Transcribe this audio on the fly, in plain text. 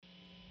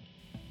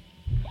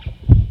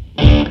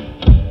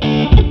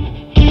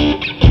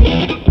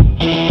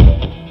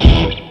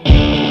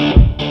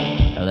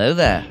Hello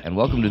there, and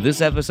welcome to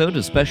this episode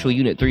of Special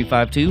Unit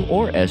 352,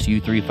 or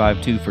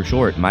SU352 for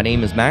short. My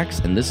name is Max,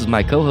 and this is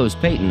my co-host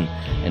Peyton,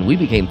 and we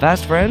became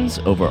fast friends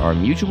over our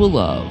mutual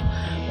love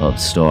of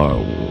Star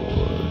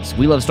Wars.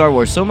 We love Star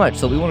Wars so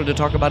much that we wanted to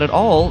talk about it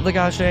all the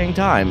gosh dang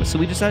time, so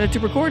we decided to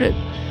record it.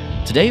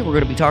 Today we're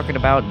going to be talking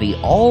about the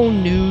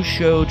all-new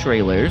show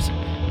trailers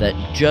that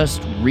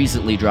just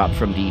recently dropped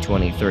from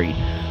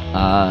D23.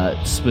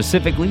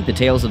 Specifically the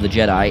Tales of the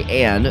Jedi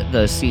and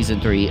the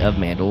Season 3 of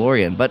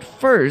Mandalorian. But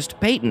first,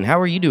 Peyton, how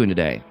are you doing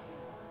today?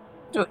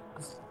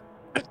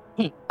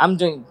 I'm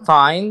doing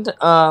fine.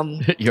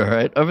 You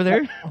alright over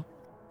there?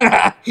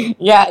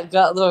 Yeah, I've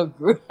got a little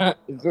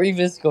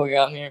grievous going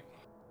on here.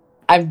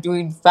 I'm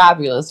doing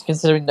fabulous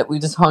considering that we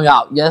just hung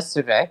out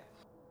yesterday.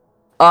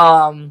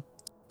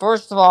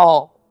 First of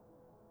all,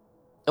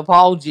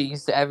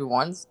 apologies to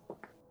everyone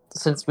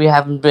since we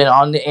haven't been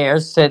on the air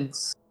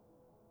since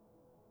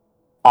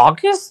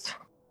August?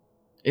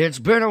 It's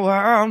been a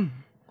while.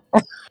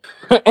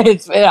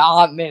 It's been a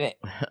hot minute.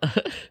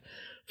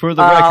 For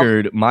the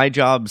record, my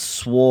job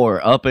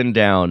swore up and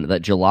down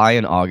that July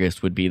and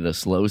August would be the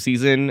slow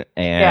season,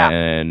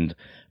 and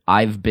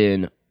I've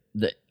been...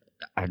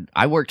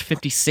 I worked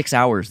 56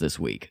 hours this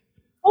week.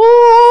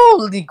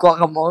 Holy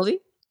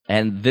guacamole.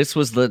 And this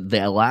was the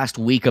last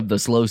week of the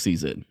slow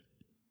season.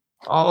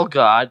 Oh,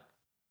 God.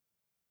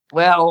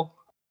 Well...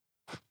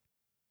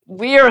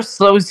 we are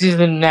slow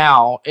season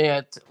now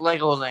at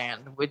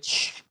Legoland,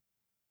 which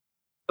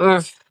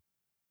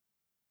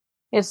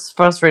it's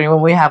frustrating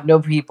when we have no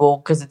people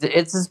because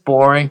it's just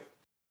boring,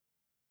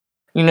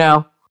 you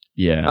know.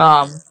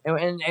 Yeah.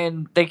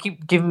 And they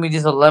keep giving me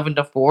these 11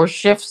 to 4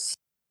 shifts,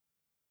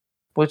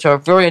 which are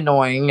very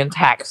annoying and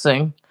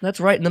taxing. That's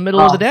right in the middle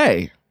of the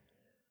day.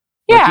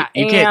 Yeah, like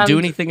you can't do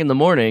anything in the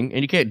morning,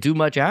 and you can't do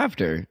much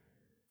after.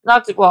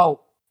 That's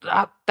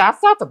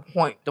not the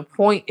point. The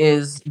point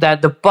is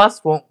that the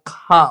bus won't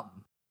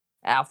come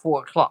at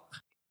 4 o'clock.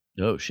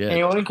 Oh shit! And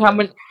it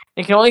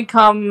can only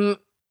come.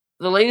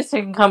 The latest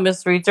it can come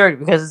is 3:30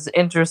 because it's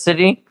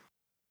intercity.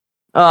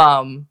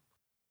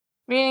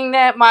 Meaning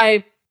that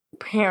my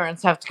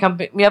parents have to come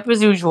pick me up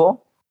as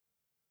usual,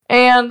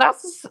 and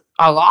that's just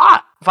a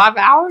lot. 5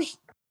 hours.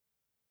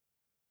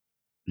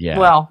 Yeah.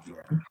 Well,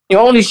 the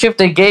only shift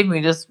they gave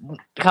me this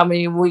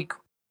coming week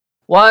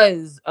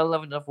was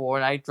 11 to 4,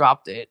 and I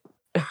dropped it.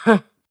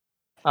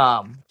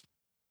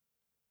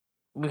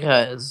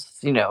 Because,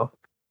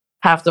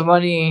 half the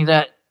money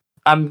that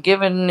I'm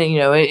given,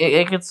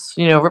 it gets,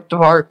 ripped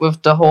apart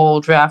with the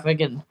whole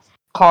traffic and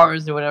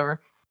cars and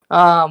whatever.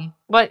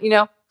 But,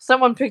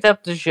 someone picked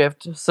up the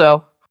shift,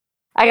 so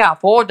I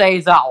got 4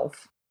 days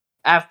off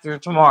after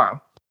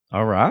tomorrow.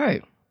 All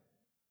right.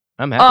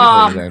 I'm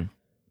happy for you then.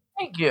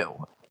 Thank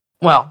you.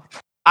 Well,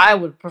 I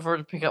would prefer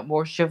to pick up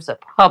more shifts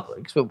at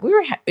Publix, but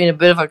we're in a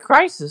bit of a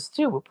crisis,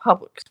 too, with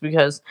Publix,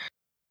 because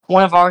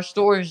one of our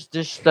stores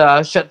just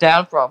shut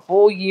down for a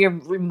full year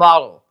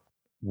remodel.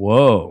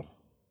 Whoa.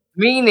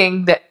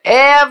 Meaning that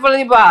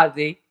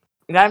everybody,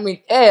 and I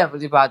mean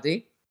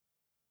everybody,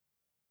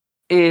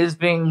 is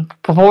being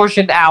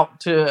proportioned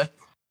out to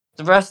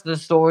the rest of the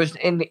stores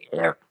in the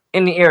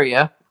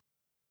area.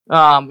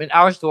 And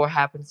our store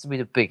happens to be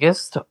the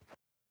biggest.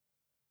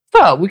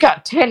 So, we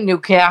got 10 new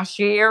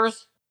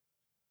cashiers.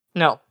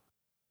 No,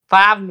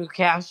 5 new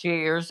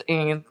cashiers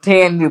and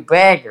 10 new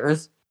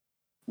baggers.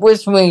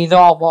 Which means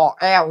all of our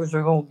hours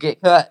are going to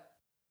get cut.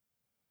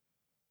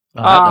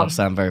 Oh, that don't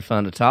sound very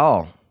fun at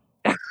all.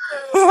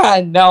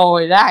 No,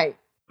 it ain't.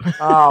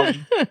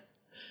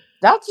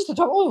 That's just the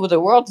trouble with the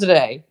world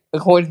today,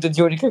 according to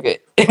Jordy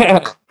Cricket.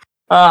 But,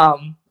 I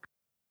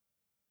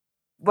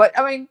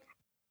mean,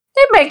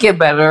 they make it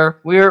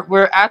better.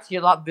 We're actually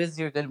a lot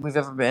busier than we've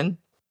ever been.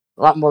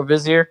 A lot more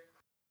busier.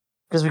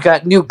 Because we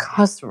got new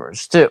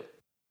customers, too.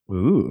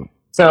 Ooh.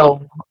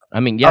 So, I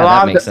mean, yeah,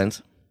 that makes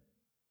sense.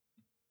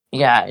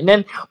 Yeah, and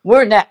then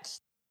we're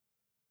next.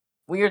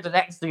 We are the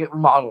next to get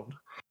remodeled.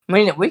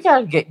 Meaning we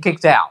gotta get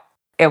kicked out.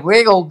 And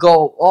we're gonna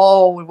go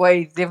all the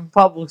way to different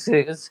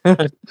Publixes.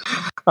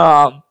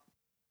 Why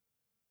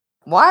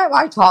am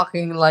I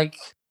talking like...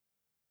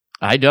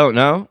 I don't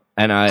know.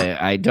 And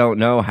I don't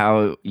know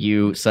how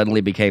you suddenly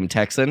became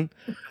Texan.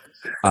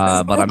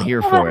 But I'm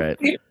here for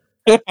it.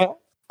 Of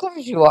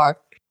course you are.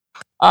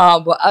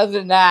 But other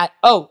than that...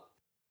 Oh!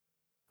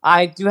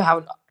 I do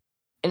have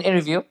an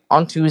interview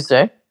on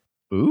Tuesday.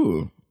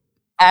 Ooh.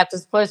 At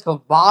this place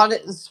called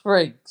Bonnet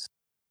Springs.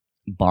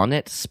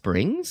 Bonnet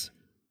Springs?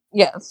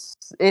 Yes.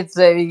 It's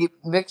a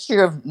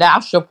mixture of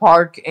national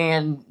park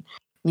and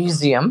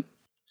museum.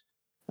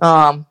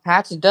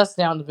 Actually does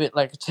sound a bit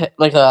like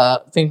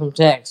a thing from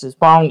Texas.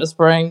 Bonnet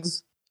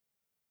Springs.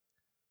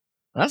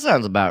 That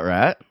sounds about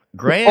right.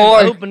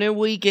 Grand opening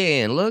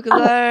weekend. Look at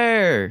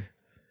there.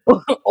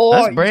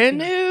 That's brand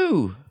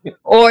new.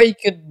 Or you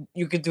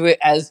could do it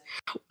as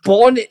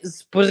Bonnet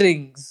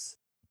Springs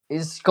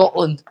in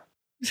Scotland.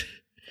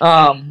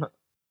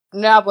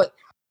 But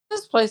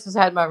this place has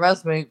had my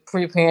resume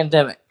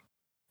pre-pandemic.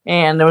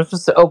 And it was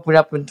supposed to open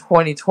up in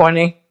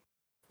 2020.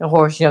 Of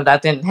course,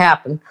 that didn't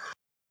happen.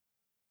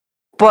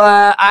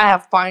 But I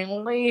have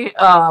finally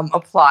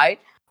applied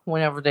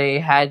whenever they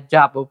had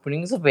job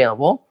openings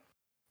available.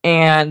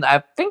 And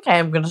I think I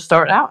am going to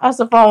start out as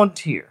a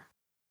volunteer.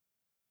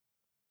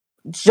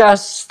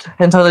 Just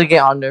until they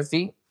get on their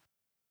feet.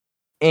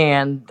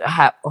 And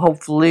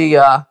hopefully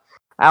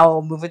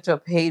I'll move into a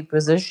paid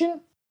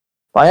position.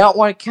 But I don't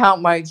want to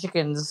count my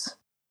chickens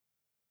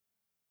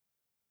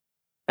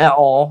at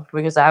all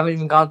because I haven't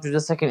even gone through the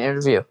second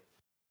interview.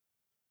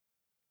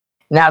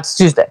 Now it's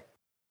Tuesday.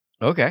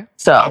 Okay.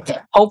 So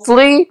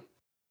hopefully,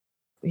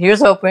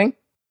 here's hoping.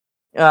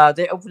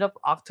 They opened up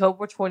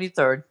October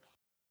 23rd.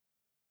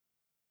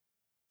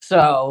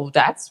 So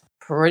that's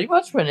pretty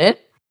much been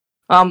it.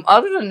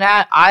 Other than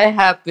that, I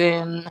have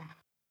been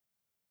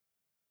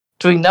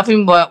doing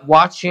nothing but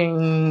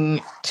watching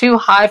 2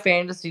 high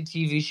fantasy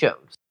TV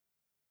shows.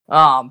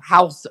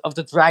 House of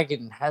the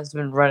Dragon has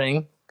been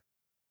running,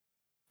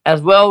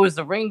 as well as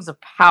The Rings of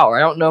Power.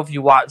 I don't know if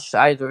you watched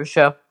either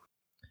show.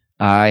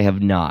 I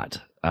have not.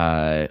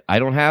 I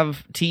don't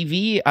have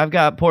TV. I've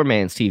got poor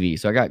man's TV,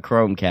 so I got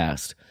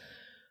Chromecast.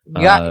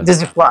 You got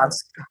Disney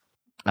Plus.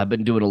 I've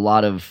been doing a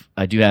lot of.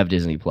 I do have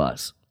Disney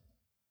Plus.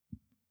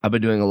 I've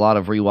been doing a lot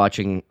of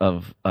rewatching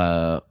of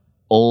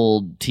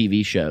old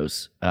TV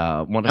shows.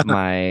 One of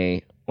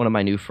my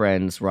new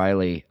friends,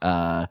 Riley,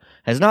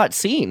 has not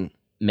seen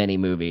many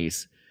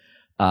movies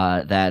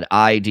that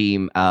I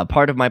deem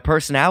part of my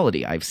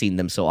personality. I've seen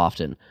them so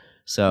often,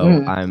 so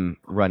I'm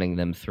running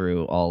them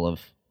through all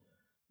of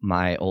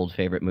my old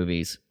favorite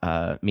movies.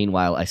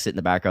 Meanwhile, I sit in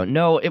the background.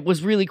 No, it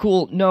was really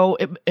cool. No,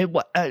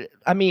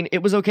 I mean,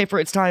 it was okay for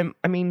its time.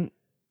 I mean,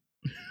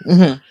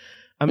 I'm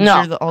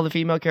sure that all the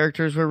female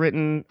characters were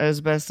written as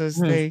best as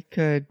they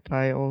could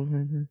by all.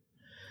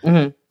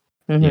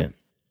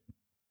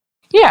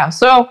 Yeah.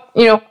 So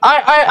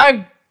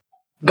I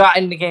got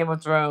into Game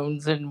of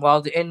Thrones, and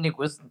while the ending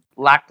was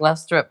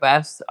lackluster at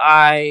best,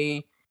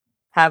 I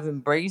have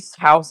embraced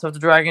House of the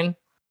Dragon.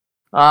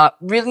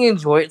 Really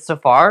enjoy it so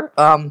far.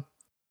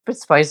 Bit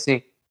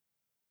spicy.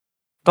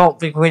 Don't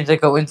think we need to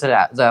go into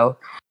that though.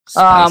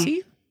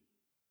 Spicy?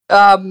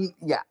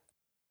 Yeah.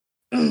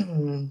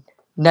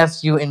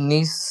 Nephew and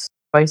niece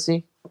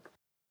spicy.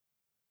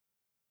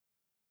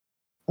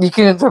 You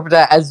can interpret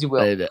that as you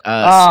will.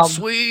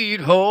 Sweet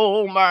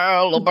home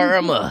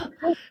Alabama.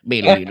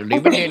 Yeah.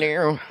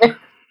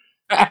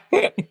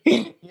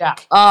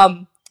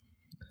 The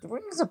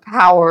Rings of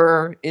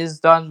Power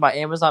is done by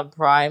Amazon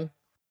Prime.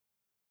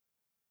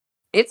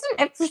 It's an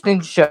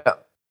interesting show.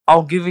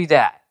 I'll give you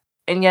that.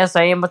 And yes,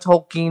 I am a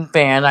Tolkien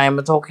fan. I am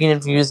a Tolkien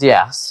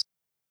enthusiast.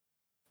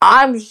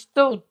 I'm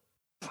still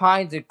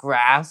trying to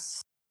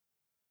grasp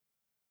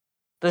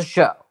the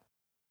show.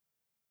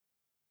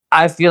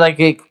 I feel like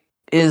it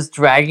is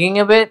dragging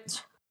a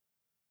bit.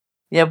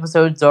 The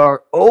episodes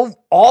are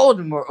all of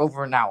them are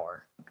over an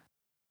hour.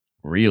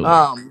 Really?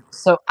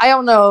 So I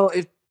don't know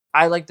if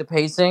I like the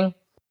pacing.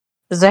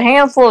 There's a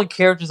handful of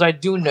characters I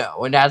do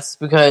know, and that's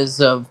because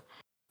of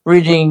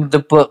reading the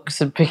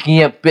books and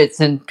picking up bits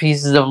and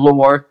pieces of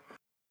lore.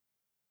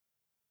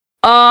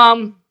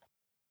 I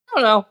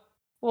don't know.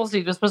 We'll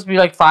see. There's supposed to be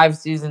like 5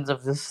 seasons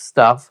of this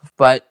stuff,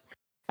 but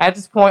at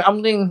this point,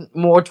 I'm leaning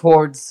more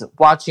towards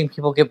watching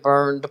people get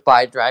burned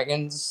by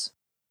dragons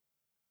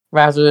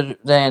rather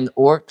than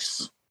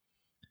orcs.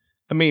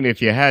 I mean,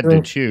 if you had to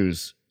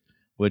choose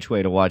which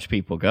way to watch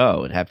people go,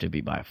 it'd have to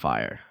be by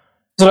fire.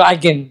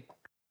 Dragon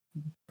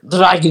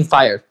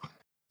fire.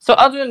 So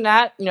other than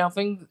that,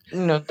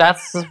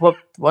 that's just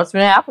what's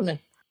been happening.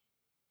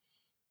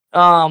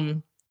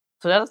 So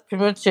that's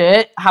pretty much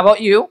it. How about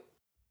you?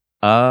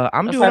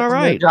 I'm doing all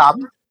right. Job.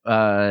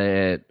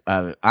 I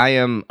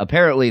am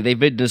apparently they've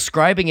been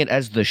describing it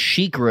as the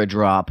Shikra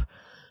drop.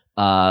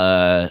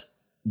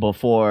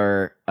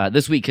 Before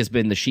this week has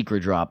been the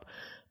Shikra drop.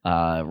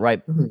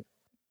 Right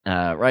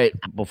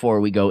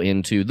before we go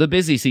into the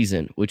busy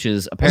season, which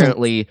is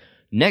apparently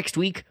next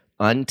week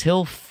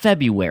until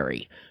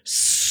February.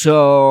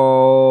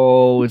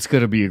 So it's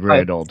gonna be a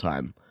grand old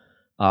time.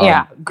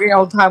 Grand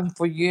old time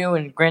for you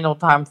and grand old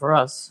time for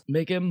us.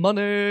 Making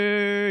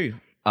money.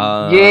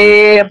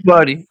 Yeah,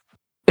 buddy.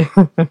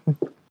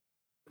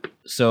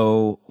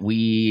 So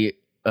we're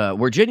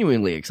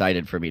genuinely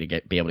excited for me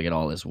to be able to get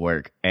all this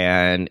work,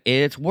 and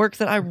it's work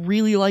that I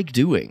really like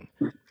doing.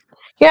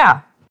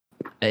 Yeah.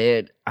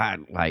 I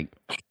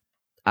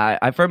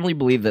firmly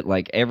believe that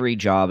like every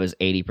job is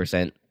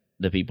 80%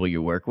 the people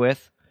you work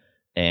with,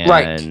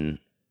 and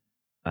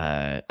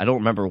I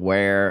don't remember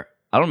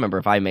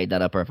if I made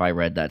that up or if I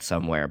read that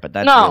somewhere, but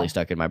that's really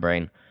stuck in my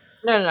brain.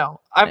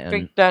 No. I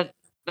think that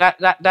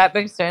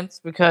makes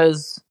sense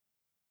because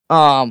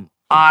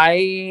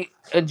I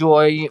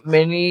enjoy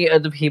many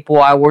of the people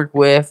I work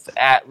with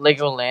at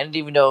Legoland,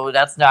 even though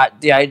that's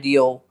not the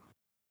ideal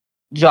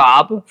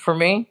job for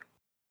me.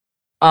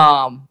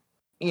 I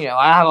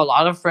have a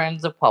lot of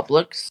friends at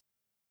Publix.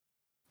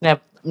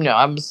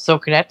 I'm so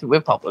connected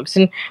with Publix,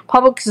 and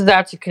Publix is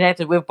actually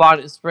connected with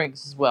Bonnet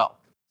Springs as well.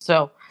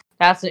 So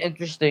that's an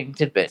interesting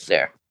tidbit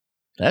there.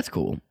 That's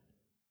cool.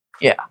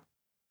 Yeah.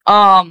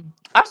 I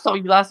saw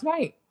you last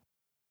night,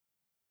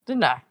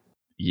 didn't I?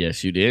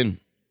 Yes, you did.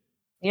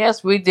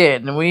 Yes, we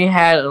did, and we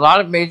had a lot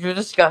of major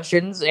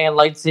discussions and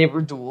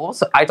lightsaber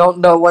duels. I don't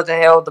know what the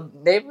hell the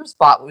neighbor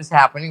spot was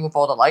happening with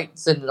all the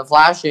lights and the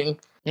flashing.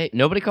 Hey,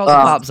 nobody calls the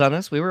cops on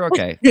us. We were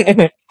okay.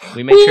 Yeah.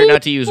 We made sure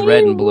not to use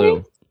red and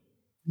blue.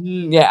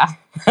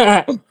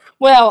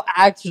 Well,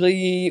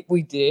 actually,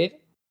 we did.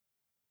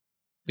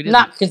 We didn't.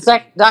 Not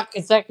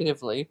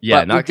consecutively.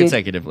 Yeah, but not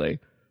consecutively.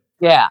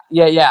 Yeah.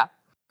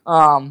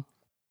 I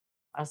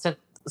sent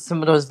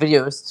some of those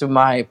videos to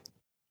my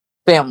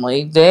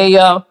family. They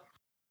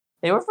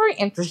were very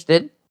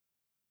interested.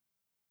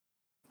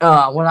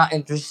 Well, not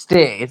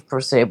interested per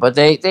se, but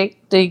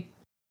they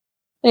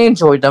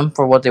enjoyed them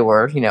for what they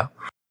were.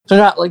 They're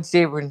not like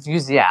saber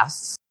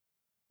enthusiasts.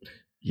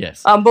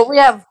 Yes. But we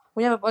have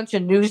a bunch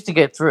of news to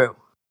get through.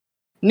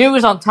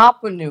 News on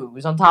top of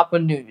news on top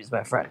of news,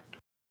 my friend.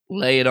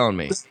 Lay it on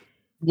me.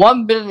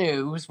 One bit of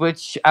news,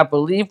 which I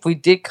believe we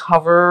did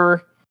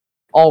cover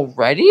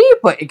already,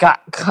 but it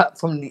got cut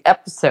from the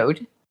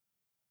episode,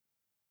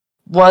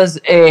 was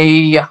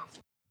a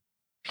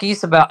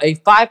piece about a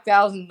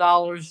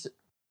 $5,000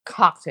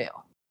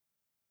 cocktail.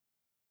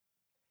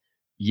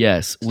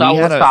 Yes, we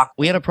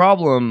had a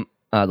problem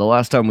the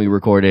last time we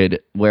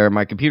recorded where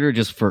my computer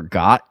just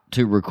forgot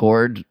to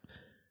record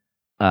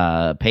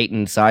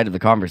Peyton's side of the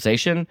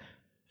conversation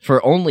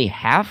for only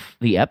half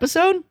the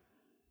episode.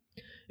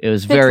 It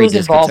was very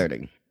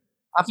disconcerting.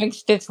 I think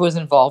Stitch was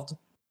involved.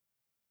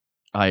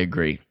 I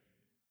agree.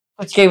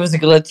 Which gave us a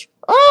glitch.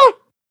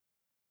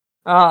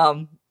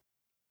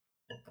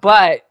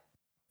 But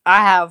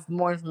I have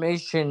more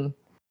information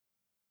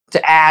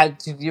to add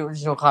to the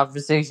original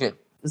conversation.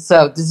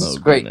 So this is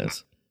great.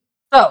 Goodness.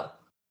 So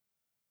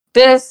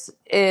this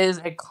is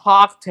a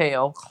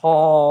cocktail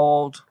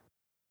called,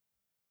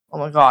 oh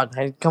my god,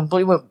 I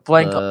completely went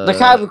blank. The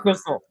Kyber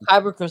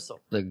Crystal.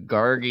 The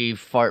Gargi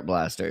Fart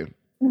Blaster.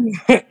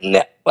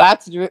 No,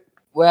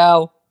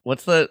 well,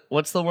 what's the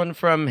one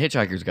from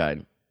Hitchhiker's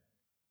Guide?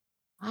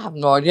 I have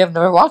no idea. I've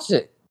never watched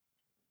it.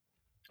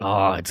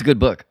 Oh, it's a good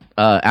book.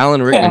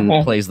 Alan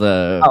Rickman plays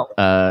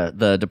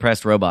the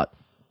depressed robot.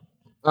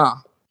 Oh,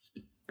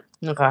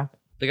 okay.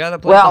 The guy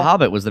that played the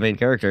Hobbit was the main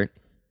character,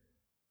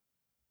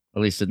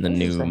 at least in the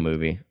new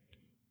movie.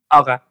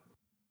 Okay.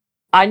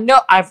 I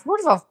know. I've heard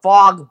of a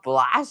fog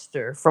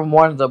blaster from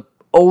one of the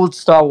old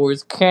Star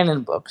Wars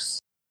canon books.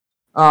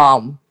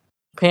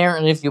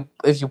 Apparently, if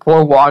you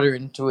pour water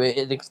into it,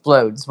 it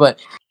explodes. But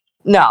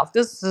no,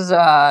 this is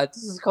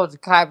called the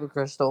Kyber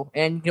Crystal,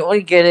 and you can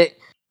only get it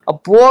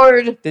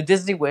aboard the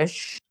Disney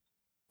Wish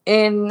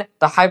in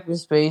the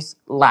Hyperspace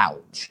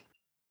Lounge.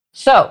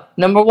 So,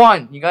 number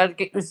one, you gotta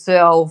get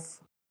yourself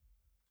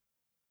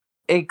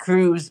a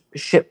cruise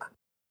ship.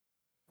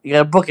 You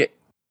gotta book it.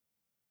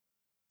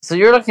 So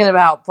you're looking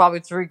about probably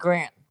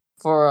 $3,000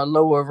 for a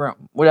lower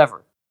room,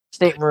 whatever,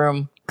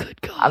 stateroom. Good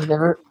God.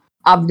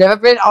 I've never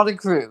been on a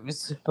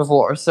cruise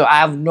before, so I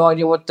have no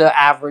idea what the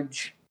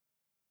average.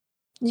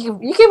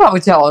 You can probably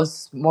tell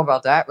us more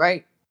about that,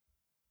 right?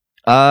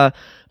 I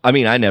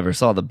mean, I never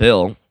saw the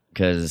bill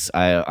because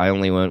I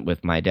only went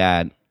with my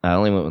dad. I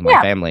only went with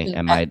my family,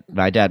 and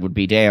my dad would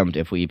be damned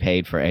if we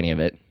paid for any of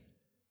it.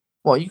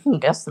 Well, you can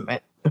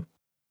guesstimate.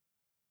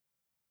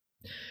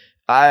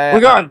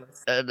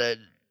 Regardless,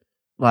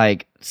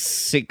 like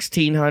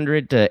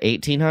 $1,600 to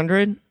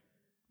 $1,800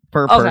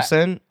 per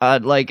person.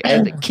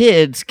 And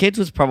kids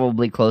was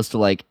probably close to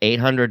like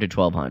 $800 to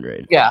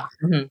 $1,200. Yeah,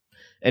 mm-hmm.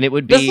 And it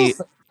would be,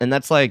 and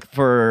that's like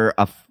for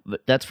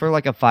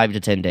like a 5 to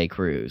 10 day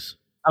cruise.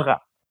 Okay,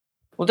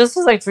 well, this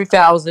is like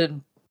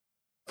 $3,000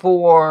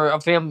 for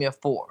a family of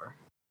 4.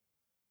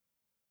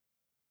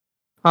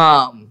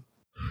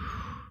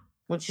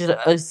 Which is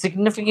a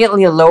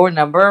significantly lower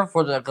number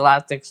for the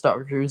Galactic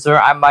Star Cruiser,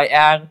 I might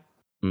add.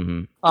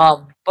 Mm-hmm.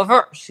 But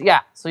first,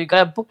 so you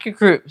gotta book your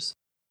cruise.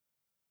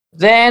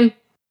 Then,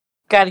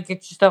 gotta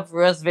get yourself a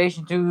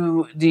reservation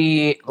to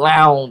the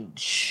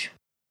lounge.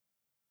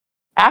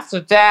 After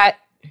that,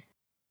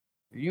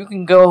 you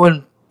can go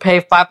and pay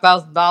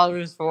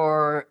 $5,000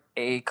 for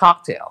a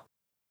cocktail.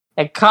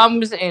 It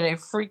comes in a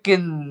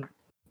freaking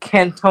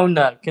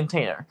Cantona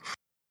container,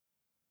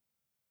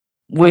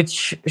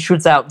 which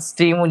shoots out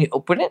steam when you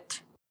open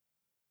it.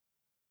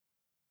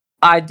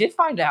 I did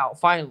find out,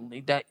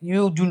 finally, that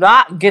you do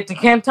not get the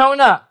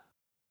Cantona.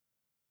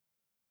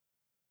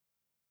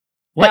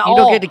 What? You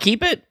don't get to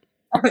keep it?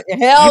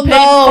 Hell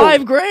no!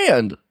 You paid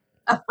 $5,000.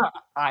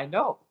 I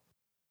know.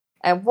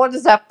 And what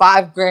does that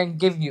 $5,000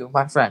 give you,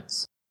 my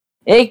friends?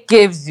 It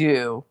gives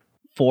you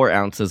 4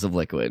 ounces of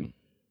liquid.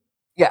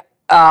 Yeah.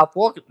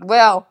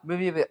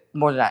 Maybe a bit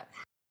more than that.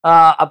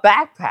 A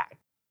backpack.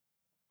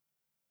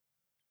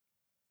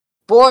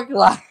 4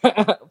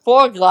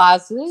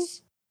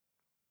 glasses.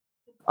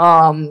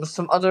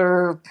 Some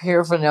other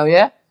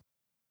paraphernalia.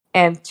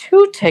 And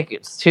 2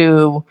 tickets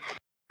to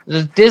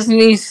the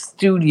Disney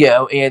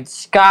Studio and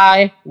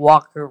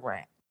Skywalker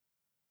Ranch.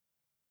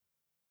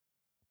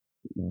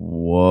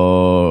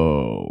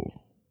 Whoa.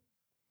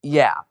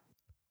 Yeah.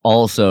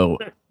 Also,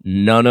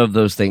 none of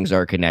those things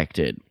are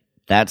connected.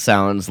 That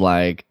sounds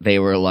like they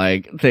were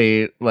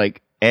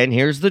and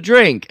here's the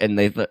drink. And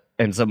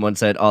and someone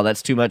said, oh,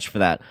 that's too much for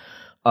that.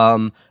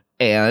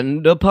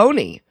 And a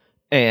pony.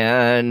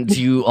 And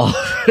you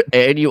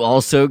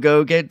also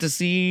go get to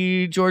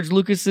see George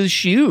Lucas's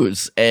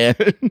shoes. And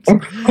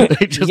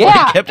they just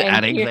kept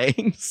adding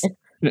things.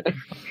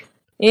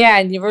 Yeah,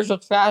 and the original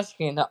trash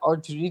can that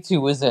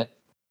R2D2 was in.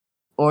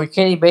 Or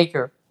Kenny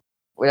Baker.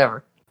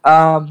 Whatever.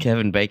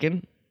 Kevin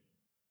Bacon?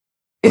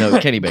 No,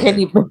 Kenny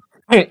Baker.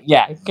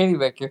 Kenny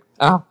Baker.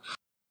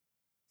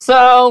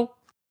 So,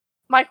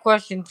 my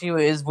question to you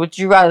is, would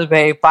you rather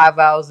pay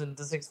 $5,000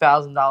 to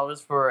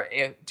 $6,000 for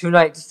a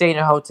 2-night stay in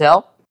a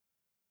hotel?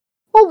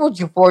 Or would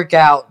you fork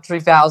out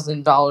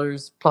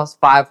 $3,000 plus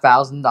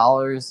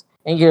 $5,000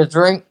 and get a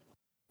drink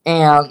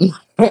and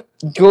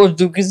George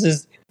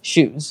Lucas's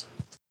shoes?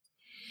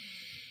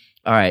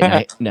 All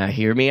right, now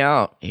hear me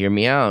out. Hear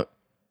me out.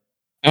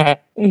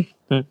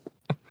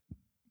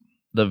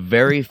 The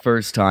very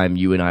first time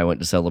you and I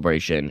went to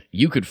Celebration,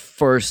 you could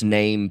first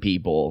name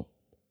people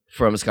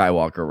from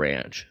Skywalker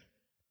Ranch.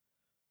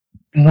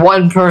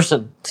 One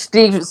person,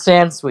 Steve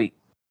Sansweet.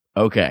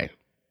 Okay.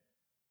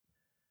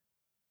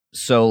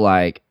 So,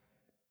 like,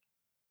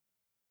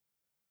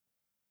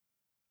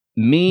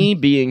 me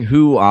being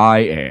who I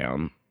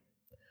am,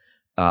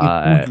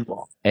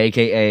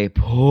 aka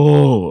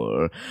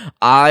poor,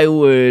 I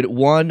would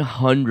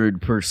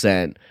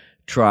 100%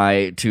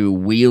 try to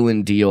wheel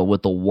and deal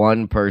with the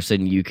one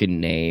person you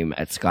can name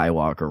at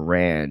Skywalker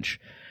Ranch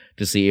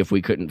to see if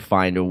we couldn't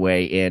find a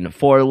way in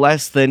for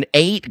less than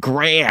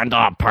 $8,000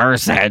 a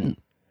person.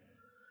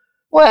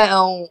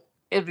 Well,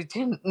 it'd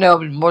be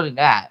more than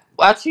that.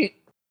 Well, actually,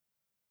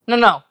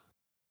 no.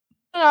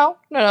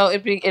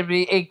 It'd be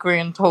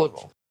 $8,000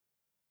 total.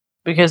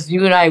 Because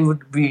you and I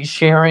would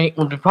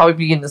probably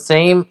be in the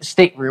same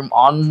stateroom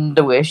on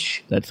the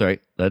Wish. That's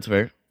right. That's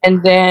fair.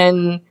 And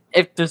then,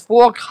 if there's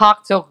 4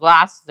 cocktail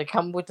glasses that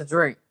come with the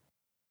drink,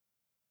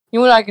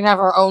 you and I can have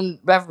our own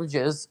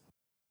beverages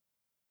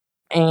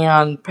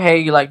and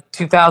pay like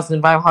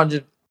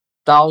 $2,500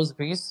 a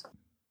piece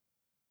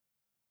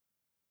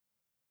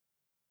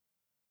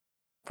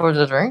for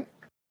the drink.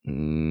 I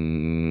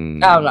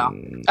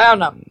don't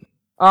know.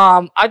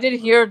 I did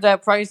hear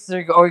that prices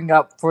are going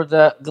up for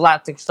the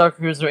Galactic Star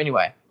Cruiser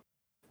anyway.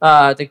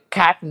 The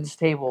captain's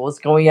table is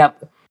going up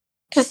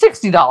to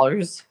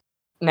 $60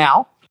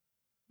 now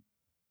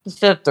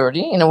instead of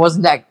 $30, and it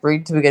wasn't that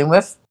great to begin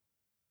with.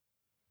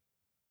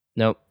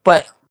 Nope.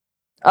 But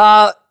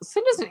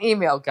send us an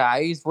email,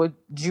 guys. Would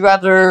you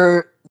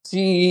rather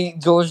see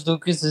George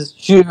Lucas's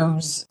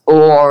shoes,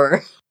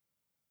 or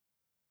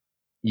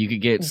you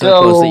could get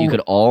so close that you could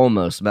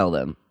almost smell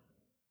them?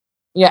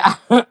 Yeah,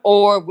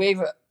 or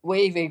wave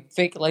a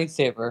fake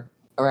lightsaber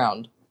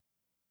around.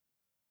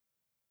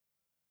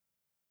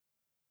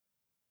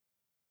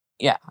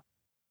 Yeah.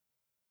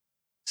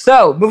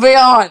 So, moving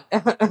on.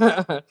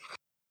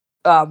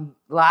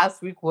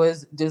 Last week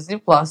was Disney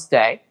Plus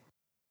Day,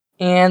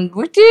 and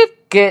we did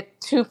get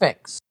 2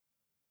 things.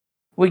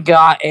 We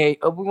got a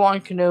Obi-Wan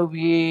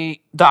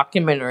Kenobi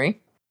documentary,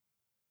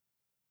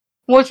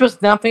 which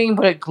was nothing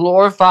but a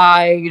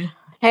glorified,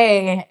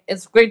 hey,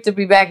 it's great to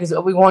be back as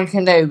Obi-Wan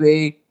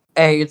Kenobi.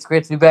 Hey, it's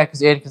great to be back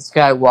as Anakin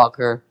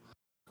Skywalker.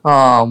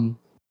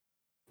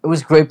 It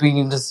was great being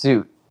in the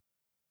suit.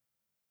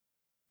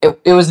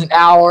 It was an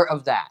hour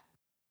of that.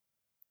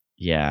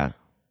 Yeah.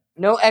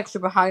 No extra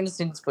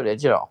behind-the-scenes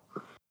footage at all.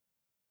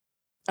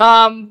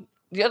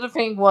 The other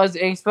thing was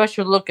a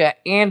special look at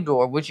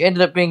Andor, which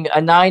ended up being a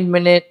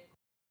 9-minute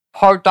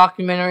part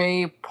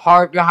documentary,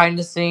 part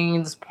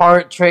behind-the-scenes,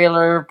 part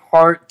trailer,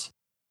 part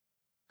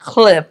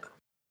clip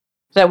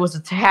that was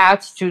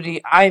attached to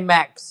the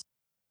IMAX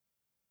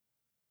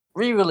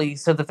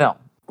re-release of the film,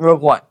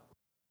 Rogue One.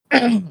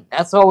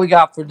 That's all we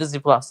got for Disney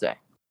Plus Day.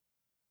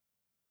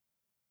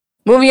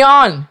 Moving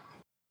on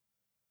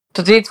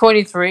to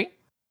D23.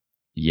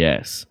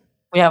 Yes.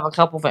 We have a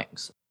couple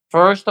things.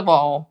 First of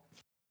all,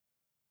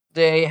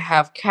 they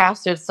have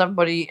casted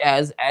somebody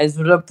as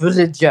Ezra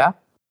Bridger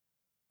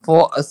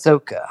for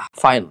Ahsoka,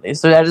 finally.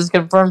 So that is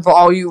confirmed for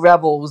all you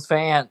Rebels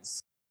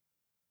fans.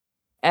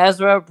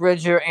 Ezra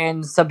Bridger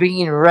and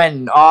Sabine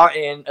Wren are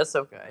in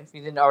Ahsoka, if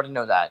you didn't already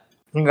know that.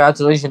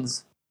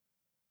 Congratulations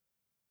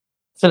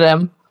to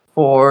them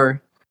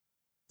for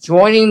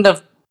joining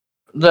the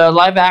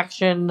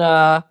live-action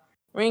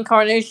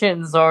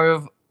reincarnations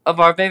of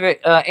our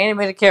favorite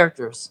animated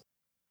characters.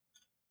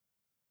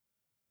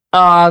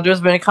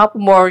 There's been a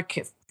couple more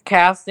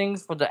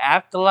castings for the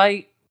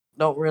Afterlight.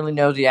 Don't really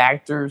know the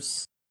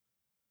actors,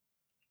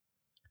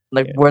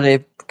 where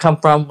they've come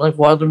from, what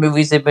other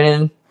movies they've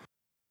been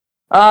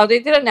in. They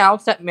did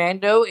announce that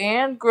Mando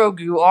and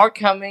Grogu are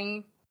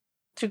coming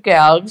to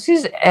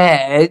Galaxy's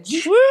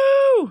Edge.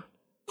 Woo!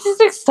 This is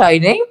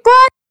exciting,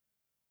 but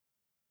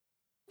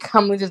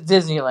coming to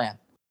Disneyland.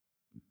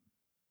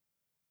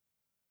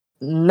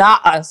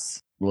 Not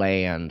us.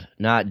 Land,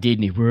 not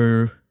Disney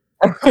World.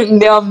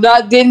 No,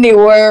 not Disney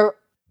World.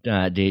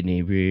 Not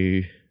Disney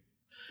World.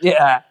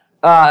 Yeah,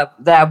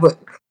 but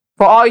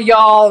for all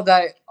y'all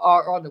that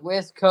are on the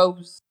West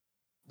Coast,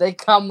 they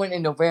come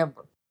in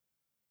November.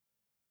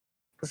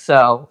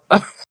 So,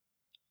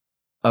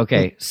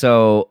 Okay,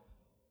 so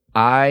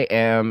I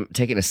am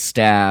taking a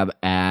stab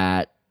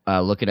at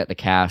looking at the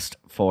cast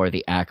for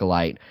the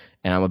Acolyte,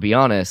 and I'm gonna be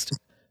honest.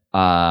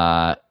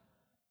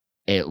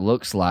 It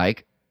looks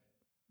like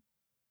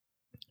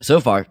so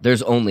far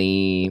there's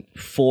only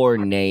 4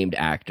 named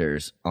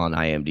actors on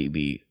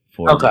IMDb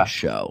for okay. this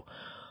show.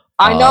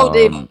 I know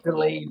they've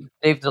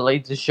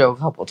delayed the show a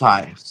couple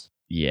times.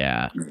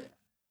 Yeah.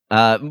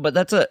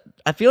 But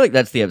I feel like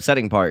that's the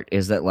upsetting part,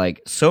 is that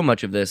like so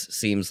much of this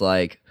seems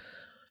like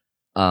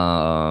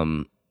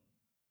the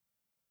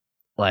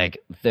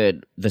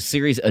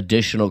series'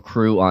 additional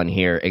crew on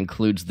here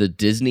includes the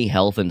Disney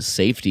Health and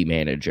Safety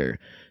Manager,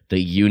 the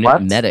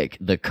unit medic,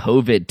 the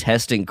COVID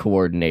testing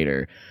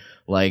coordinator.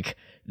 Like,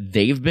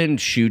 they've been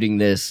shooting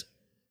this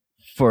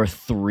for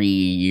 3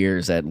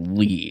 years at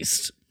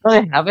least.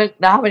 They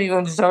haven't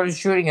even started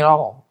shooting at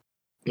all.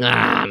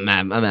 I'm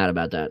mad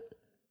about that.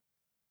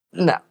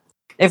 No.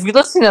 If you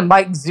listen to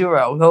Mike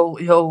Zero,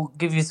 he'll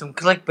give you some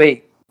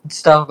clickbait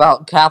stuff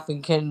about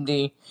Kathleen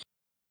Kennedy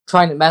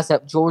trying to mess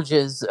up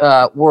George's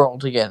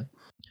world again.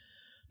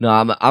 No,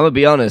 I'm gonna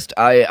be honest.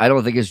 I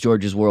don't think it's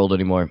George's world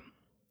anymore.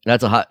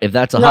 If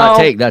that's a No. hot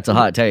take, that's a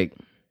hot take.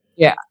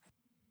 Yeah.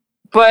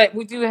 But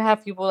we do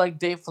have people like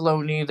Dave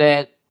Filoni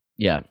that,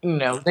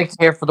 they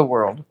care for the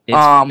world.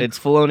 It's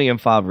Filoni and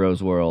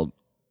Favreau's world.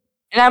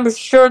 And I'm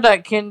sure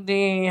that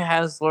Kennedy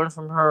has learned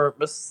from her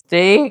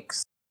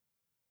mistakes,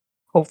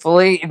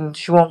 hopefully, and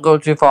she won't go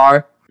too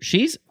far.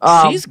 She's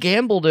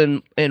gambled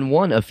and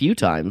won a few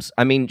times.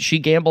 I mean, she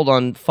gambled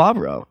on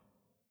Favreau.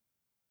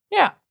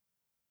 Yeah.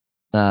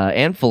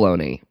 And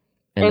Filoni.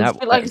 And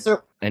she likes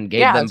her, and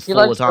gave them full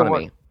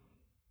autonomy.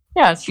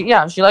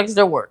 She likes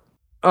their work.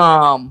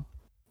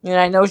 And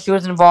I know she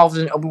was involved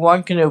in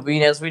Obi-Wan Kenobi,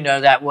 and as we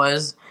know, that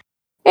was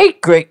a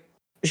great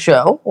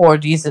show, or a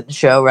decent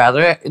show,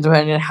 rather,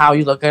 depending on how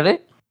you look at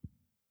it.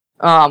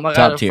 I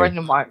got a friend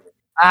of mine.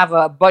 I have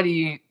a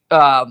buddy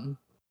that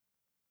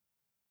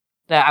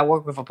I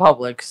work with for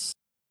Publix.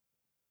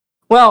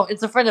 Well,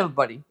 it's a friend of a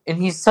buddy, and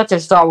he's such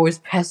a Star Wars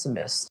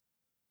pessimist.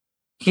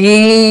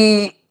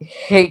 He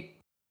hates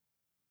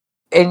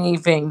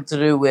anything to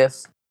do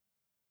with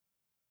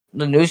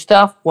the new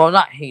stuff. Well,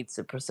 not hates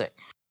it per se,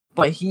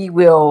 but he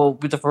will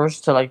be the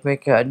first to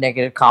make a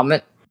negative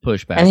comment.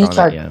 Push back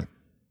on it,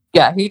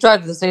 yeah. He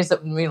tried to say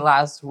something to me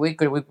last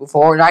week or the week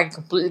before, and I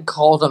completely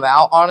called him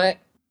out on it.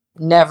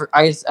 Never.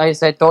 I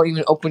said, don't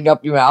even open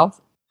up your mouth.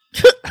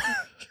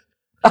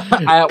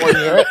 I don't want to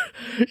hear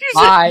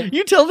it.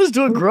 You tell this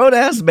to a grown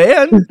ass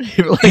man?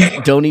 You're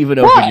like, don't even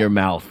open your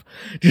mouth.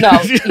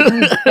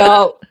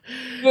 No.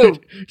 Dude,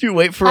 did you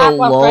wait for a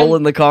lull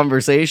in the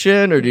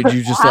conversation, or did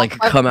you just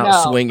come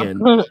out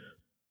swinging?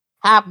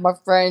 Half my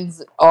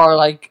friends are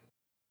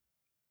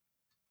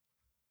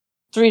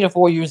 3 to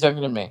 4 years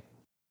younger than me.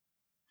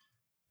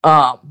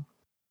 And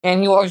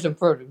he works in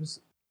produce.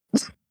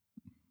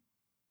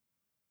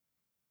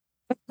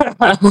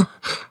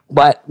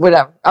 But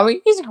whatever. I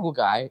mean, he's a cool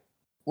guy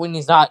when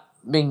he's not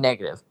being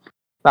negative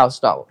about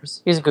Star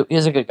Wars. He's a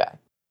good guy.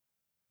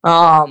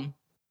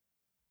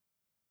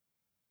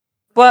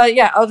 But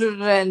yeah, other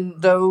than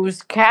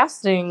those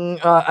casting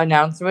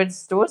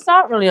announcements, there was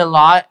not really a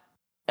lot,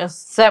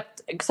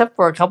 except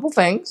for a couple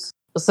things.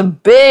 Some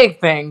big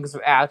things,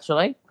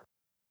 actually.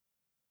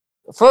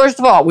 First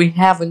of all, we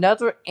have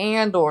another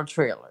Andor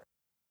trailer.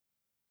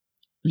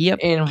 Yep.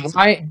 And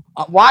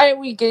why are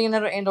we getting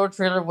another Andor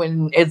trailer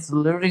when it's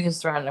literally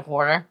just around the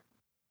corner?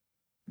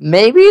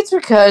 Maybe it's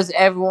because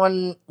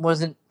everyone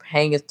wasn't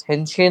paying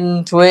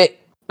attention to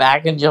it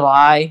back in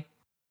July.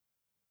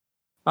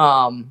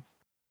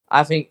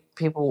 I think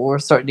people were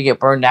starting to get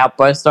burned out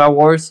by Star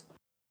Wars.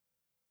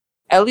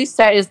 At least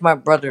that is my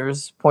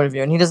brother's point of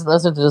view, and he doesn't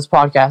listen to this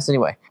podcast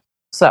anyway.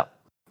 So,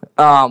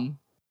 at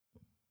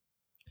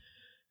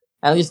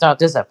least not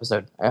this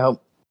episode, I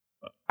hope.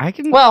 I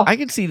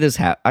can see this.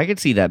 I can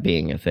see that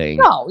being a thing.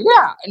 No,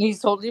 yeah, and he's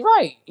totally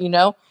right.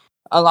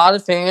 A lot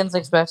of fans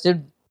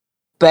expected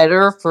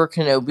better for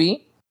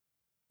Kenobi.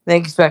 They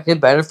expected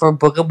better for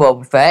Book of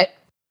Boba Fett,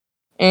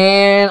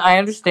 and I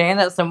understand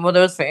that some of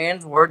those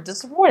fans were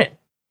disappointed.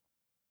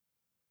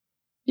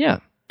 Yeah,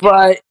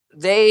 but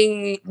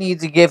they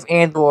need to give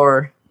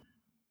Andor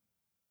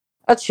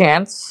a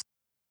chance.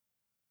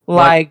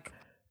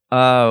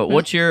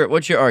 What's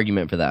your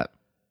argument for that?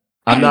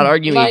 I'm not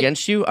arguing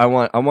against you. I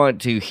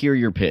want to hear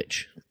your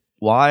pitch.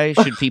 Why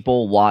should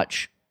people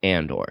watch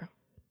Andor?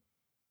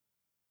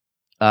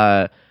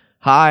 Hi,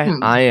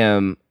 I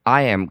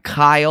am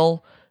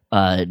Kyle,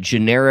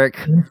 generic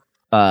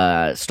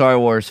Star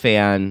Wars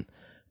fan.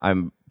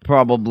 I'm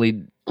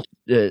probably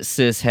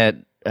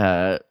cishet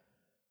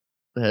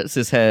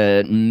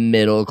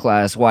middle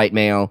class white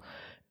male,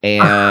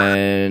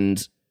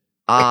 and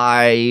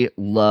I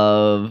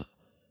love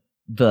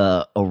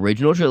the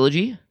original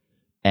trilogy.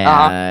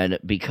 And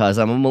because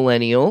I'm a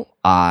millennial,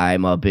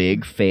 I'm a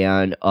big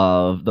fan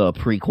of the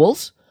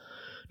prequels.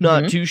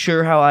 Not too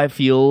sure how I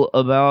feel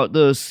about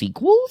the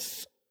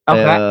sequels.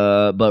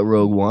 Okay. But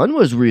Rogue One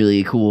was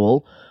really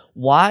cool.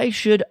 Why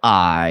should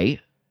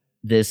I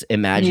this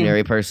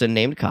imaginary person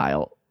named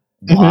Kyle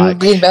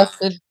be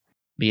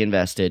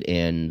invested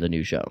in the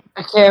new show.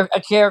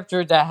 A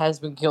character that has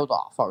been killed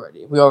off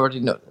already. We already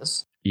know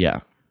this.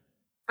 Yeah.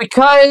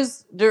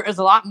 Because there is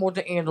a lot more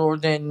to Andor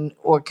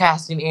or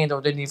casting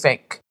Andor than you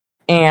think.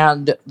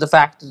 And the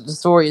fact that the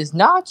story is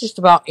not just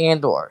about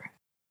Andor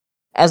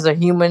as a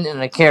human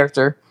and a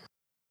character.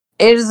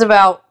 It is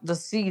about the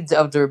seeds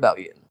of the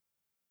rebellion.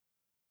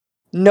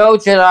 No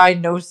Jedi,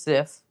 no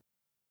Sith,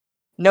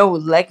 no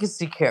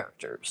legacy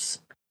characters,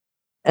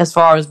 as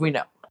far as we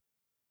know.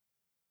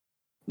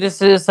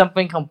 This is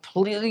something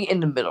completely in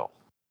the middle.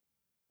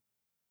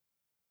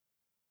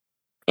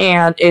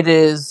 And it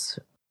is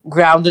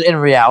grounded in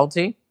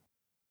reality.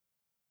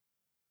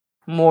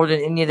 More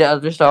than any of the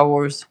other Star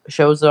Wars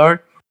shows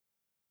are.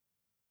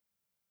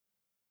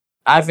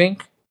 I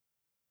think.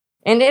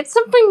 And it's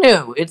something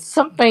new. It's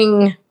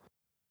something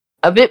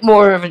a bit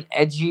more of an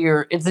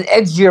edgier. It's an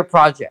edgier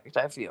project,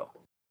 I feel.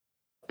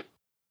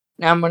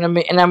 Now I'm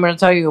gonna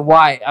tell you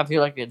why I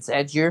feel like it's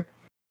edgier.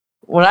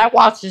 When I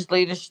watched this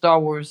latest Star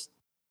Wars,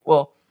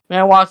 when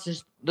I watched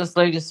this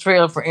latest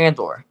trailer for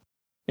Andor,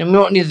 and we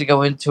don't need to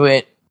go into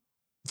it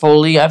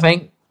fully, I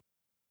think,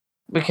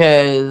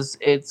 because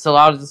it's a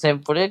lot of the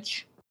same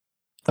footage.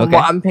 From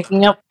what I'm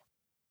picking up,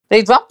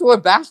 they dropped the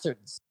word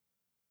bastards.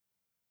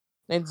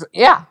 They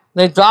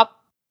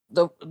dropped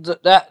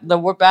the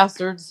word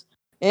bastards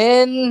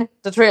in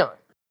the trailer.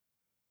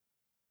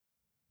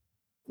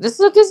 This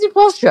is a Disney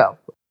Plus show.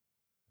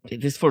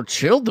 It is for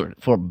children,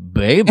 for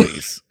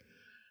babies.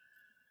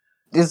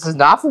 This is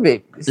not for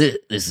babies.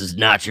 This is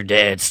not your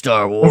dad's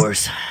Star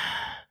Wars.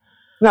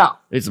 No.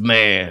 It's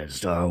man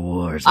Star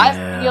Wars.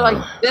 I feel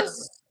like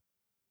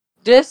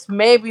this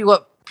may be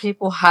what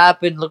people have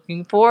been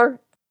looking for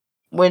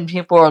when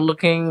people are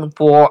looking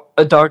for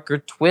a darker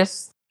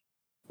twist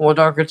or a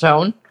darker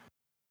tone.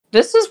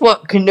 This is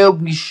what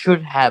Kenobi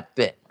should have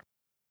been.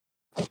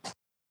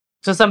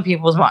 To some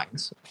people's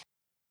minds.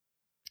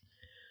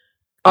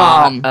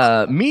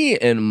 Me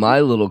in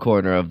my little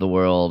corner of the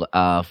world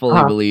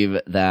fully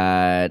believe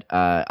that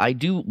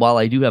while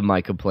I do have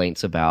my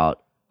complaints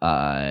about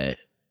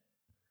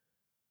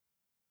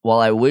while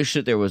I wish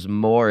that there was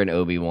more in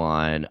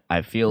Obi-Wan,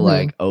 I feel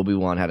like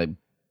Obi-Wan had a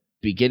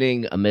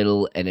beginning, a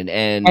middle, and an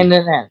end. And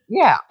an end.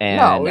 Yeah.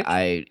 And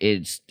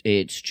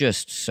it's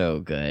just so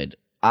good.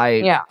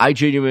 I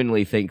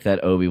genuinely think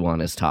that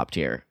Obi-Wan is top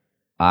tier.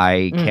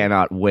 I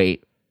cannot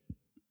wait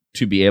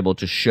to be able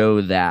to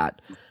show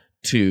that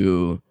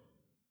to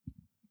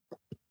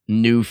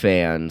new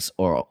fans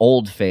or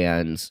old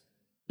fans,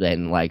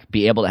 then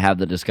be able to have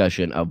the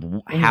discussion of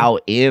how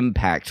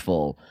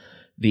impactful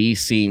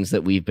these scenes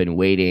that we've been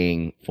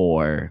waiting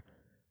for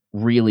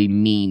really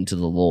mean to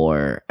the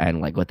lore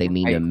and what they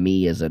mean to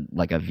me as a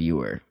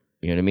viewer.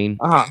 You know what I mean?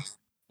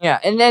 Yeah,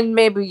 and then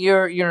maybe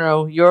your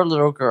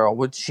little girl,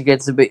 when she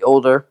gets a bit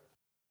older,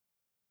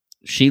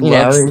 she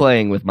loves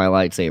playing with my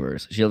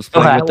lightsabers. She loves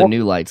playing with the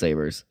new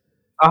lightsabers.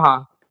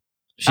 I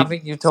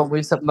think you told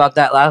me something about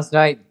that last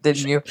night,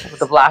 didn't you? With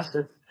the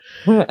blaster.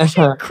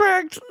 She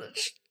cracked.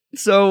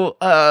 So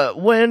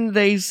when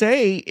they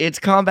say it's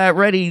combat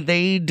ready,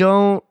 they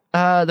don't.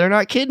 They're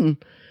not kidding.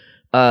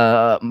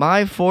 My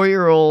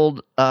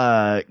 4-year-old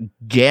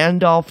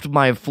Gandalfed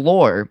my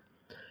floor,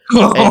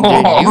 and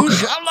then you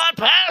shall not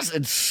pass,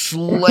 and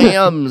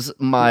slams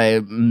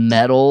my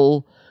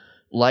metal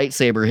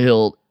lightsaber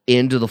hilt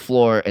into the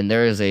floor, and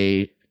there is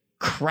a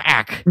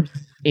crack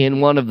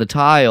in one of the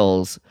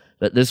tiles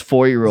that this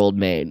 4-year-old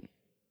made.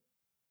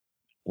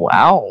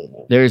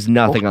 Wow. There's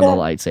nothing on the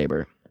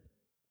lightsaber.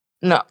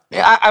 No,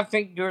 I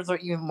think yours are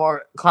even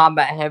more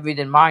combat heavy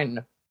than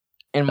mine.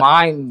 And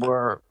mine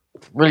were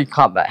really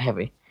combat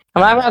heavy.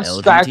 I have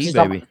scratches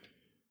baby.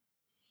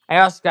 I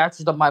have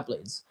scratches on my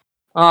blades.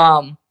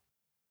 Well,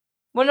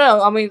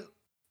 no, I mean,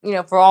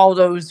 for all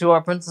those who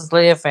are Princess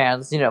Leia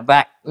fans,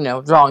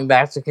 drawing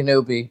back to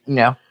Kenobi,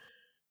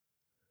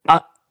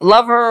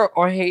 love her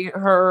or hate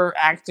her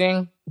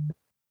acting.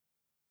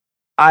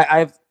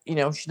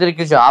 She did a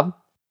good job.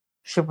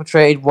 She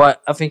portrayed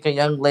what I think a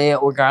young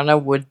Leia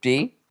Organa would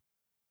be,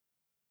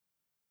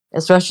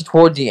 especially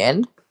toward the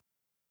end.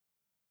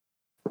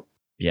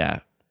 Yeah.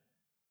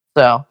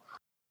 So,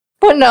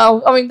 but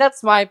no, I mean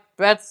that's I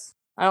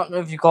don't know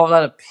if you call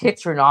that a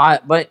pitch or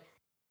not, but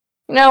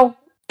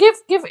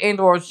give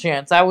Andor a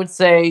chance. I would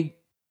say,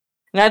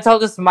 and I tell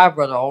this to my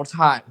brother all the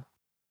time,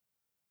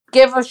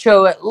 give a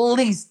show at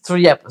least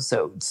 3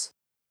 episodes.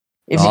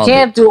 If you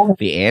can't do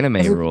the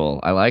anime rule,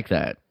 I like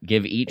that.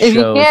 Give each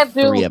show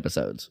 3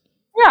 episodes.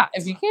 Yeah,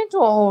 if you can't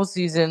do a whole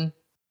season,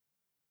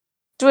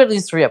 do at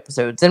least 3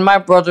 episodes. And my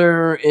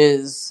brother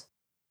is.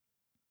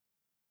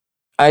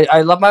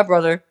 I love my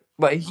brother,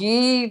 but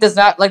he does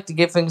not like to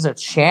give things a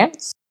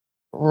chance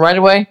right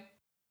away.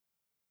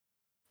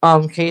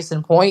 Case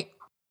in point,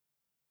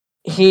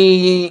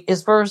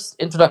 his first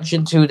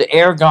introduction to the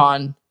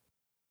Aragon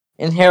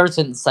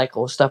inheritance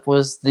cycle stuff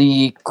was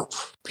the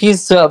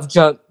piece of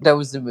junk that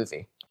was the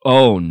movie.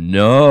 Oh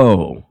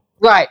no!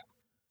 Right.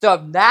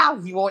 So now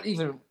he won't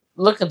even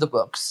look at the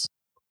books.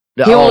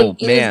 Oh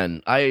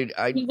man, I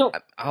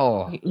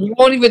oh, you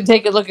won't even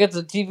take a look at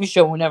the TV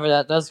show whenever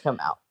that does come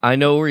out. I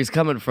know where he's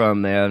coming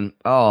from, man.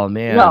 Oh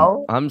man,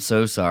 No. I'm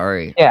so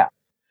sorry. Yeah.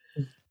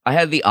 I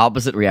had the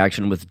opposite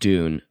reaction with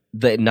Dune.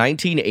 The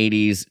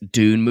 1980s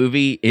Dune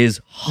movie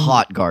is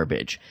hot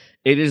garbage.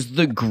 It is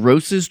the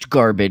grossest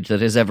garbage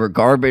that has ever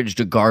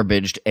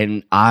garbaged,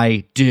 and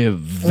I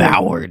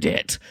devoured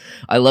it.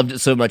 I loved it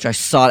so much, I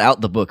sought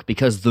out the book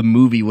because the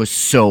movie was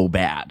so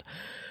bad.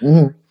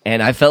 Mm-hmm.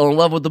 And I fell in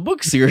love with the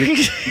book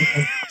series.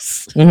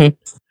 Mm-hmm.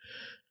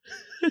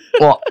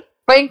 Well,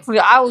 thankfully,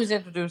 I was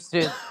introduced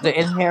to the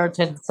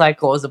Inheritance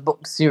Cycle as a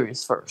book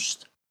series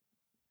first.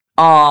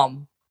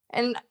 And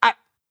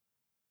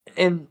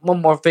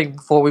one more thing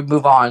before we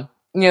move on.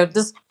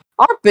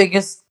 Our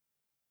biggest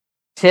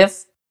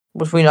tiff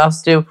between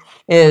us two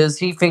is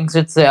he thinks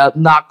it's a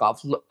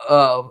knockoff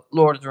of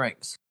Lord of the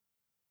Rings.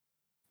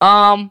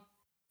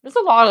 There's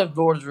a lot of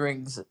Lord of the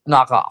Rings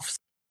knockoffs.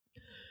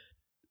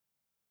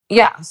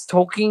 Yes,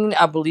 Tolkien,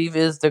 I believe,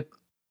 is the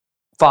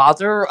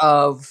father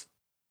of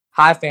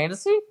high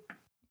fantasy.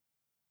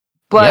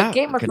 But yeah,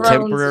 Game of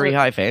contemporary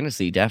Thrones, high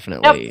fantasy,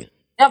 definitely.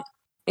 Yep.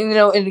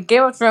 In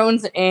Game of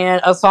Thrones and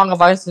A Song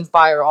of Ice and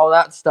Fire, all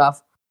that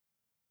stuff,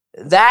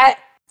 that's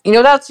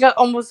got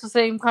almost the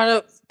same kind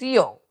of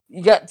deal.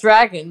 You got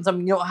dragons. I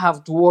mean, you don't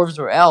have dwarves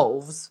or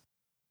elves,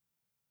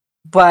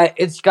 but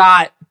it's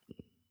got,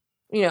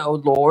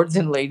 lords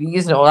and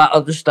ladies and all that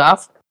other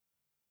stuff.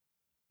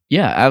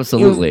 Yeah,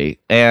 absolutely.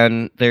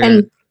 And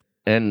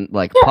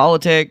like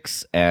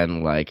politics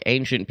and like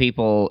ancient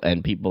people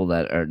and people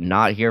that are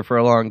not here for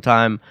a long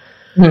time.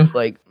 Mm-hmm.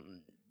 Like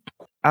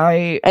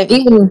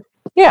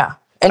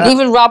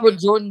even Robert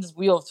Jordan's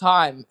Wheel of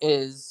Time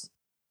is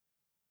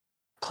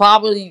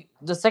probably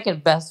the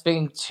second best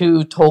thing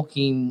to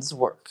Tolkien's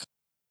work.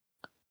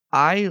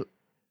 I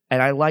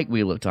like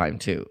Wheel of Time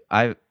too.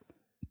 I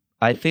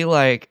feel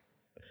like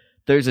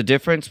there's a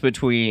difference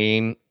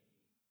between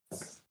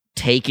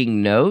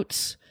taking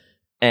notes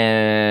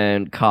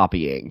and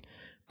copying.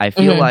 I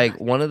feel like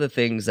one of the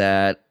things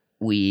that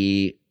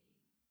we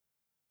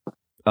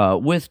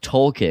with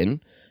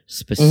Tolkien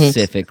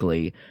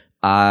specifically,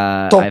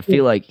 I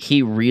feel like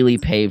he really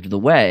paved the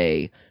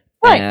way,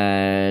 right.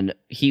 And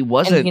he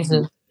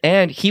wasn't,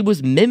 and he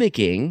was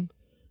mimicking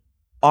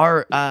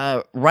our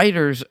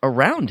writers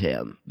around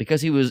him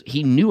because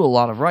he knew a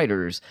lot of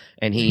writers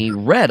and he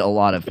read a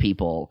lot of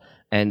people.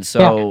 And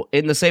so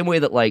in the same way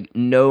that like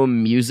no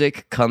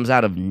music comes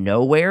out of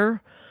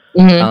nowhere,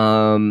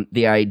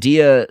 the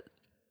idea,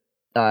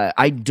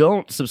 I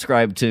don't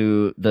subscribe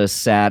to the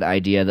sad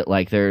idea that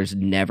like there's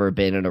never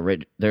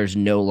been there's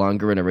no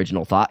longer an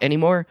original thought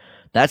anymore.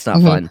 That's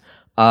not fun.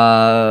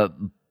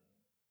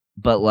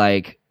 But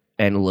like,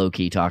 and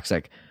low-key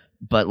toxic,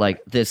 but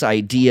like this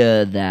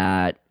idea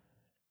that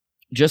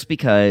just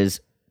because,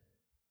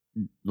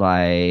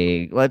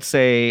 like, let's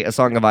say A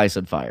Song of Ice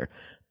and Fire,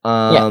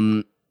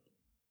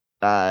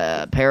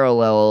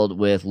 paralleled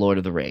with Lord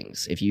of the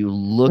Rings. If you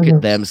look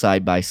at them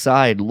side by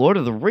side, Lord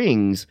of the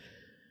Rings,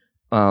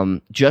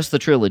 just the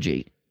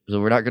trilogy. So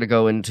we're not going to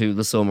go into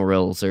the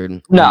Silmarils or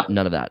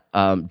none of that.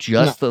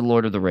 The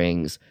Lord of the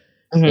Rings.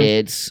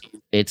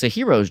 It's a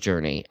hero's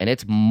journey, and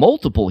it's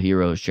multiple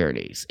hero's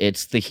journeys.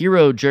 It's the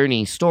hero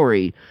journey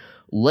story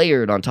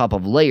layered on top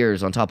of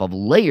layers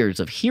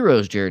of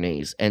heroes'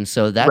 journeys. And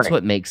so that's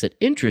what makes it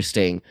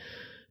interesting,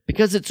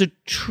 because it's a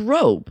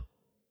trope.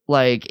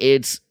 Like,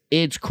 it's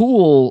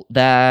cool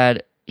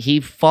that he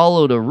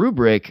followed a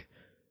rubric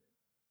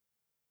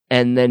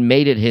and then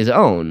made it his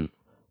own.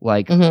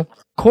 Like,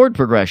 chord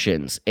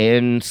progressions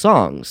in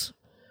songs.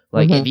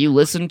 Like, if you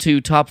listen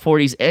to Top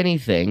 40's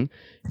anything,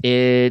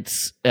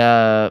 it's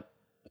 4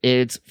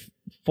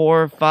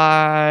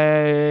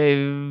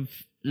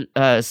 5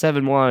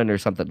 7 1 or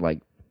something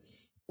like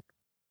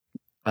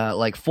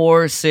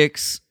 4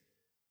 6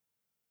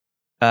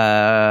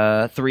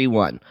 3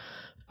 1,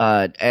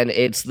 and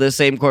it's the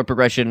same chord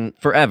progression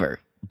forever,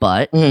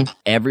 but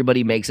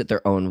everybody makes it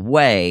their own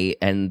way,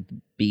 and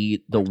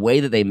the way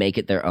that they make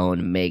it their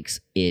own makes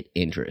it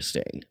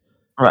interesting.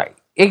 Right,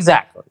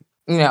 exactly.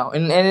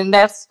 And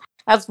that's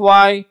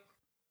why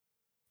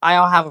I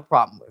don't have a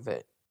problem with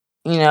it.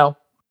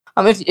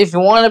 If you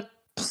want to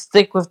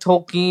stick with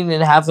Tolkien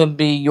and have him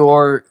be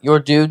your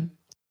dude,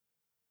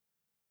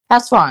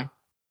 that's fine.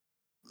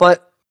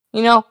 But,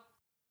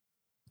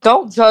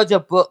 don't judge a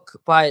book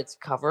by its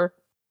cover.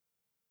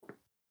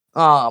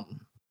 So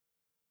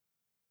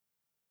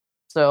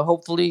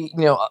hopefully,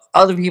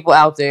 other people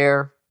out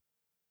there,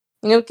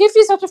 give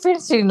these other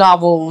fantasy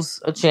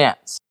novels a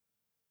chance.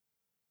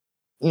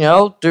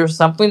 There's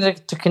something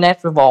to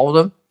connect with all of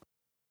them.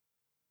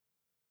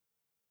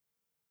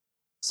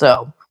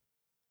 So,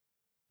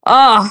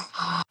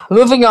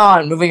 moving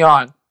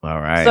on.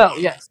 All right. So,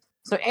 yes.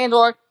 So,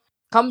 Andor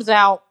comes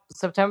out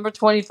September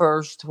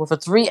 21st with a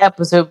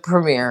 3-episode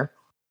premiere.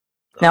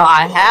 Now,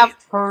 I have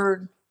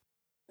heard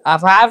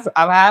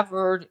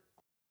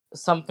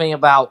something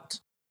about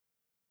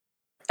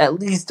at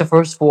least the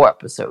first 4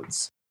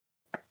 episodes.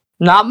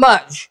 Not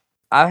much.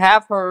 I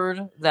have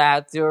heard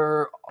that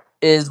they're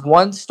is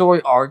one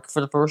story arc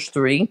for the first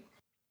 3,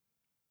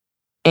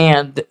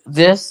 and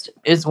this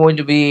is going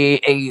to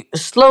be a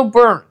slow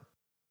burn,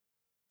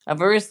 a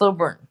very slow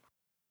burn.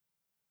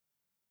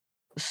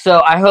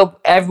 So I hope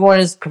everyone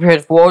is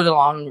prepared for the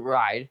long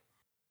ride,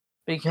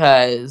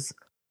 because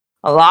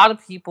a lot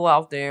of people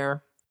out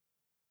there,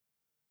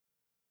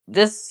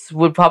 this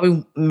would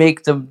probably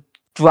make them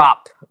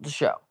drop the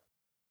show.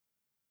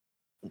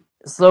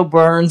 Slow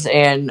burns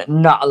and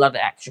not a lot of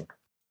action.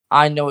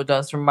 I know it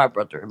does for my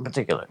brother in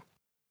particular.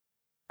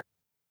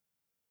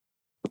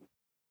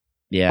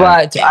 Yeah.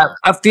 But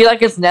I feel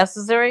like it's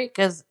necessary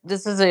because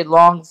this is a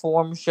long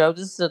form show.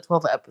 This is a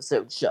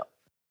 12-episode show.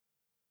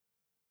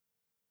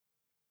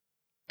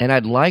 And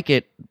I'd like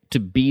it to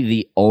be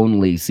the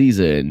only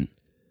season.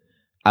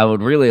 I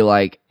would really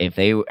like if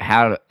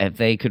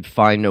they could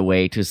find a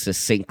way to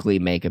succinctly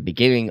make a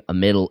beginning, a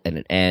middle, and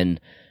an end,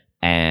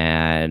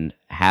 and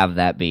have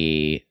that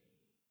be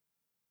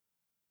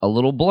a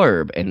little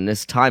blurb in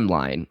this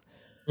timeline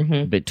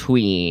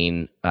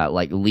between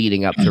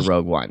leading up to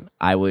Rogue One.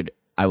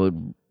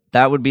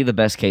 That would be the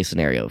best case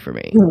scenario for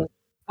me.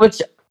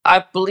 Which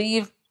I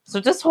believe. So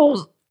this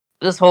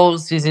whole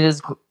season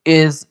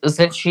is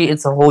essentially,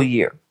 it's a whole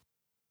year.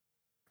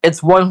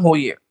 It's one whole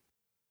year.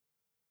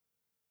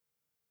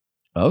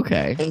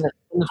 Okay. In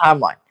the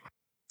timeline.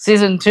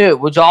 Season 2,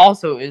 which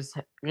also is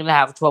going to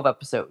have 12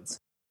 episodes,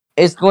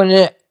 is going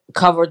to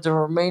cover the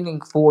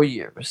remaining 4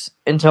 years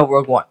until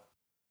Rogue One.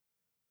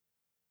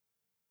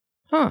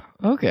 Huh.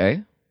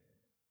 Okay.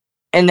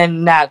 And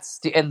then that's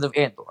the end of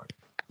Andor.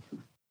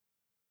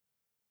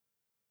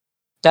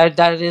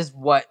 That is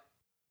what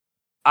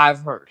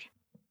I've heard.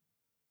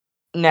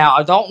 Now,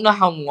 I don't know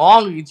how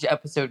long each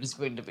episode is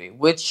going to be,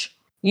 which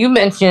you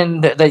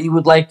mentioned that you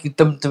would like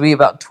them to be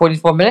about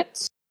 24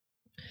 minutes.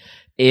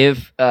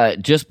 If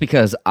just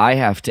because I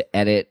have to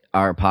edit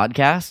our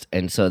podcast,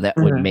 and so that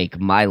would make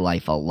my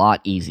life a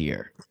lot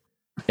easier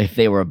if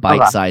they were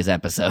bite-sized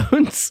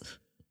episodes.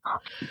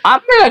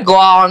 I'm gonna go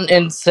on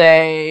and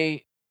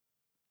say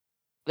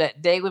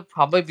that they would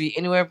probably be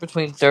anywhere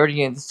between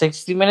 30 and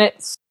 60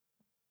 minutes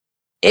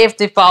if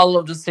they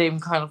follow the same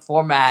kind of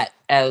format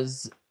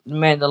as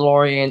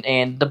Mandalorian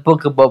and the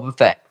Book of Boba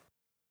Fett.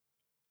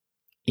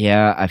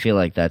 Yeah, I feel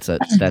like that's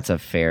a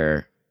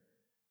fair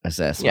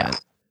assessment. Yeah.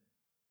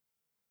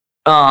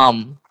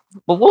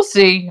 But we'll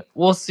see.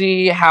 We'll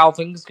see how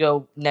things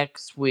go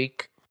next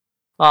week.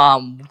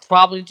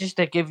 Probably just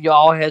to give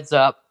y'all a heads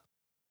up,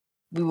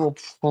 we will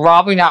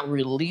probably not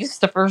release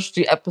the first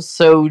 2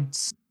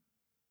 episodes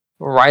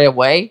right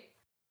away.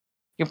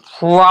 You're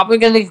probably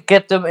gonna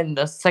get them in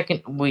the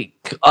second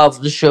week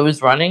of the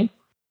show's running,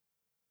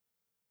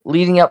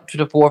 leading up to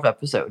the 4th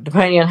episode,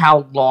 depending on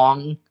how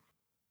long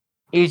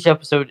each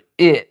episode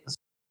is,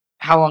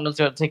 how long it's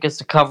going to take us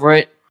to cover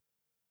it.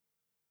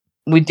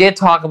 We did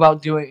talk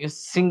about doing a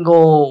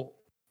single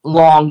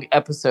long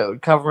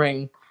episode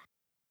covering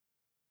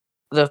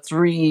the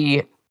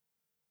 3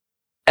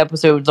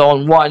 episodes all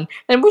in one,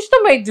 and we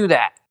still may do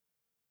that.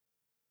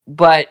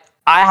 But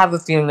I have a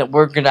feeling that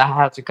we're going to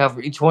have to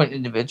cover each one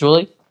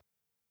individually.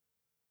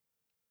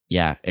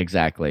 Yeah,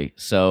 exactly.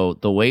 So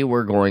the way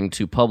we're going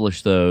to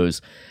publish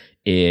those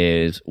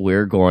is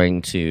we're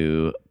going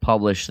to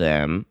publish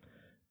them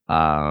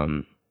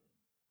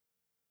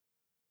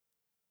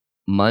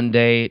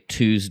Monday,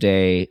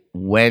 Tuesday,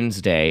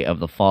 Wednesday of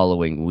the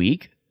following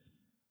week.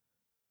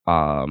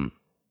 Sunday,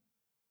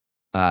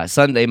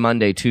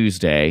 Monday,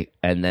 Tuesday,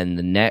 and then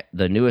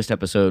the newest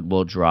episode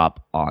will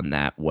drop on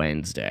that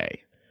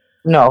Wednesday.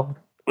 No.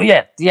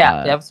 Yeah, the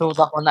episode will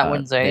drop on that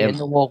Wednesday,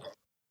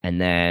 and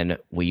then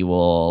we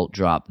will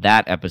drop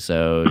that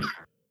episode,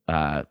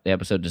 the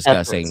episode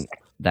discussing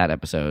that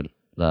episode,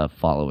 the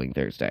following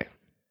Thursday.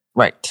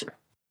 Right.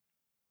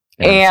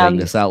 And I'm saying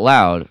this out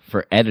loud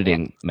for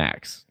editing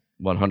Max,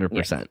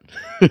 100%.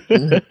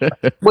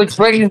 Which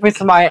brings me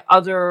to my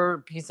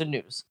other piece of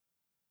news.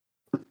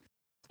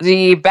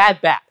 The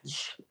Bad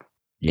Batch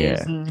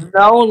is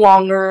no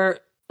longer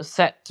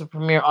set to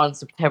premiere on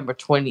September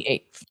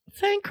 28th.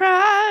 Thank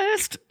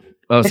Christ!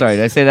 Oh, sorry,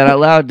 did I say that out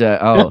loud?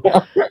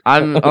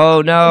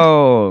 Oh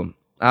no!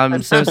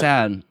 I'm so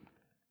sad.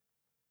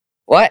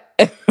 What?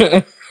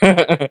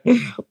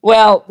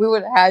 Well, we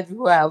would have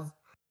to have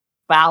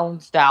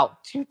balanced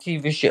out 2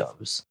 TV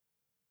shows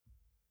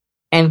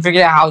and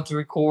figured out how to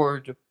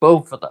record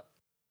both of them.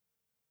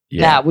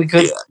 Yeah, we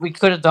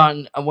could have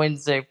done a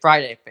Wednesday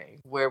Friday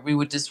thing where we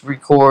would just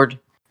record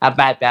a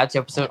Bad Batch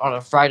episode on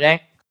a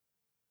Friday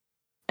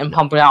and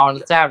pump it out on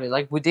a Saturday,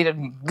 like we did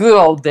in the good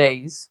old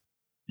days.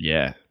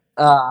 Yeah.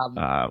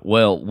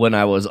 Well, when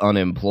I was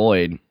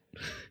unemployed.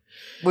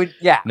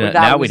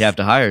 Now we'd have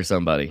to hire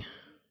somebody.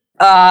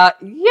 Yeah.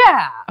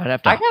 I'd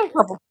have to. I got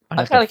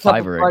a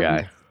couple a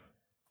guy.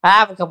 I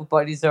have a couple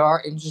buddies that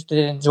are interested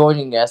in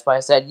joining us, but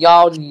I said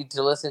y'all need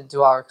to listen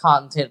to our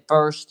content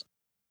first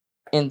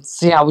and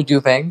see how we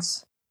do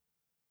things.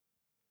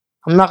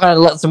 I'm not gonna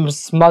let some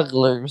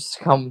smugglers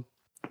come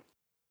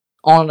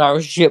on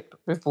our ship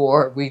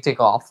before we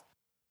take off.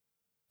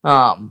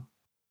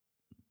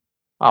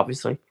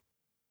 Obviously.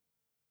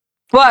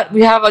 But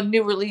we have a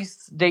new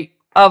release date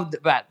of the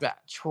Bad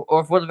Batch,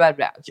 or for the Bad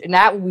Batch, and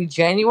that will be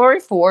January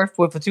 4th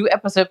with a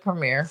 2-episode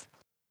premiere,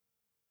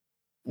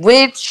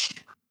 which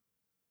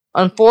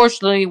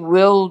unfortunately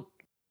will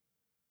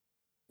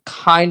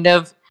kind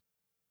of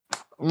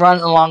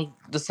run along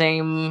the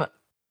same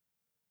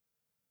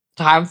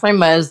time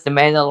frame as The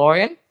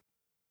Mandalorian,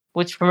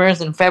 which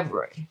premieres in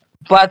February.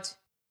 But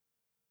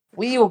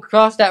we will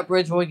cross that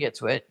bridge when we get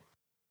to it.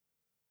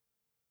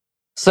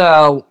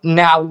 So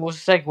now we will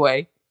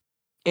segue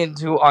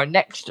into our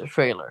next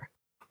trailer,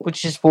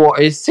 which is for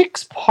a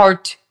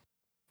 6-part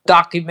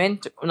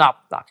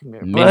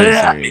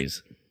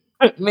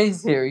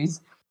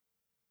miniseries,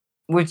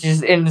 which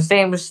is in the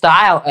same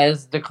style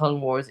as the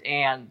Clone Wars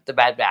and the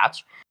Bad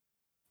Batch.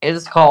 It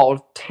is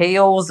called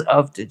Tales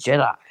of the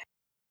Jedi,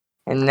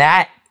 and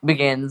that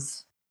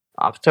begins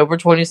October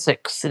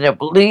 26th, and I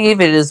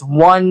believe it is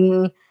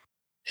one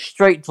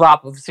straight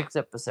drop of 6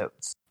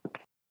 episodes.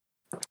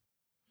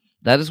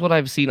 That is what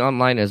I've seen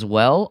online as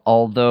well,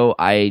 although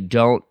I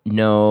don't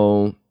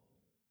know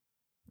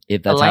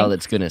if that's how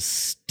it's going to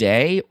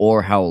stay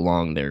or how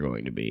long they're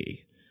going to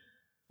be.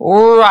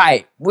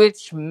 Right,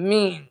 which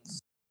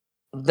means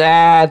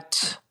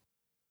that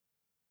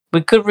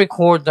we could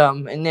record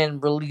them and then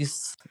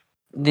release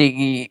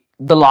the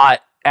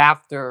lot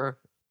after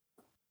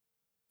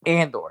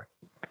Andor.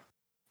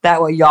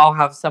 That way y'all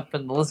have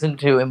something to listen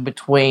to in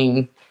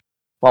between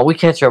while we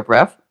catch our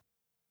breath.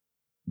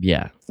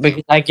 Yeah.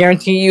 Because I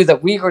guarantee you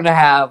that we're going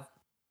to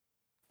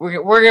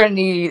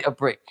need a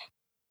break.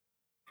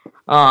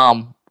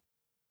 And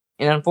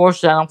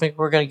unfortunately, I don't think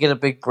we're going to get a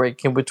big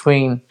break in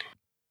between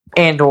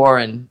Andor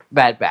and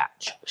Bad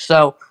Batch.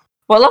 So,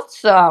 well,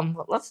 let's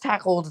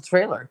tackle the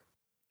trailer.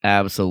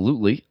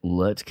 Absolutely.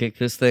 Let's kick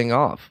this thing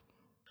off.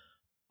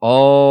 Oh.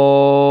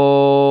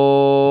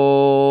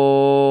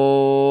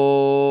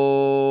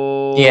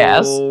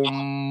 Yes.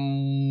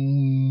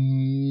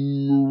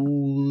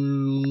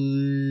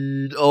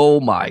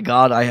 Oh my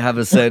God, I have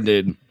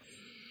ascended.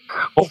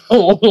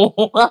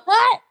 What?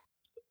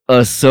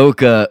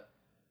 Ahsoka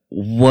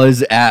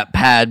was at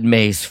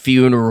Padme's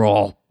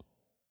funeral.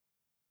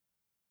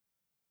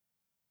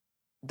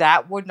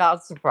 That would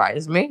not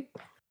surprise me.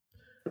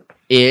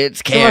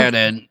 It's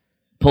canon.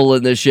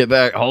 Pulling this shit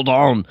back. Hold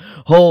on.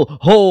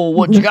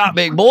 What you got,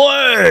 big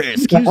boy?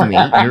 Excuse me.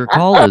 Your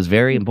call is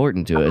very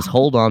important to us.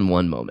 Hold on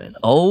one moment.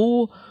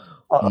 Oh,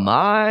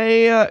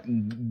 my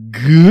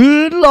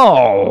good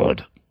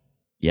Lord.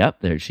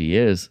 Yep, there she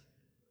is.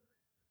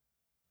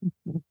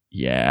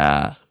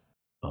 Yeah.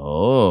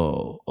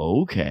 Oh,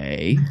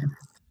 okay.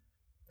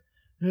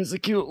 It's a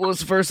cute. Well, it's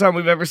the first time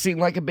we've ever seen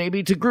like a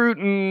baby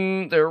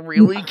Togrutan. They're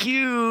really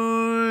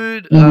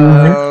cute.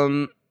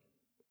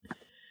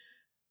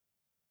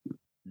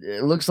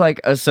 It looks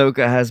like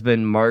Ahsoka has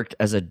been marked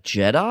as a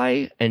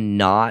Jedi and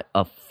not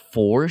a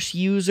Force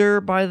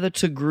user by the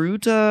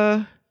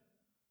Togruta.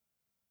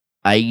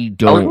 I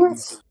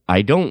don't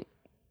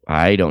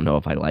know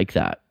if I like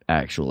that,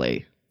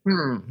 actually.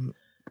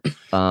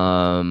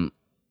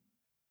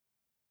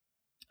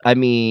 I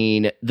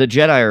mean, the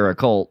Jedi are a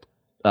cult,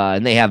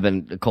 and they have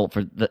been a cult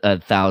for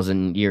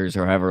 1,000 years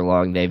or however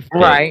long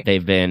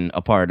they've been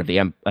a part of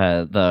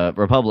the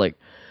Republic.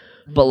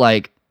 But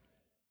like,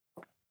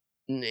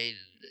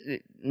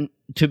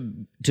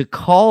 to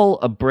call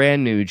a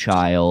brand new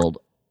child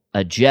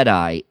a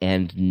Jedi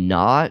and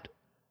not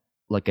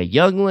like a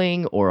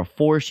youngling or a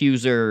Force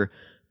user,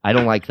 I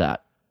don't like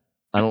that.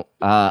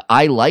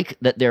 I like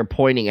that they're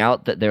pointing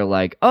out that they're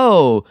like,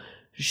 oh,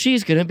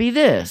 she's gonna be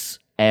this,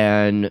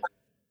 and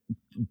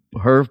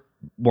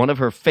one of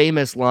her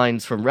famous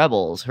lines from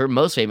Rebels, her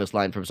most famous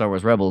line from Star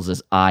Wars Rebels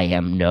is, "I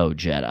am no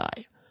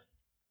Jedi."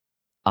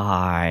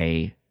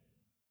 I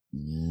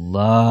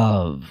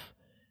love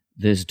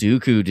this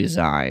Dooku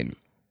design.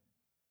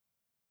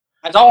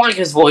 I don't like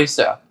his voice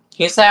though.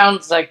 He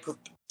sounds like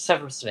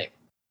Severus Snape.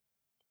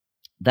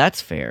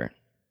 That's fair.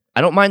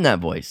 I don't mind that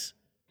voice.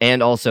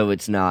 And also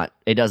it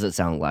doesn't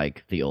sound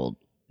like the old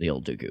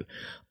Dooku.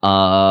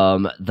 Oh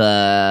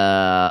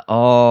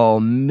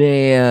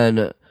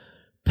man,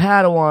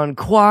 Padawan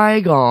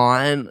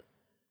Qui-Gon.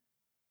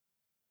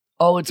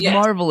 Oh, it's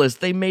marvelous.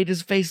 They made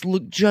his face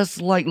look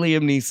just like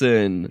Liam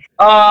Neeson.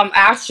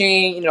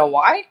 Actually, you know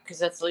why? Because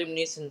that's Liam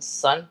Neeson's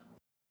son.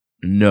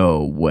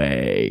 No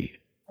way.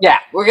 Yeah,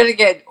 we're gonna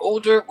get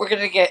older. We're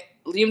gonna get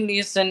Liam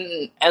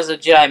Neeson as a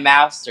Jedi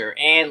Master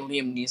and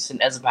Liam Neeson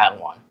as a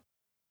Padawan.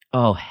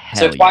 Oh,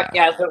 hell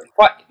yeah.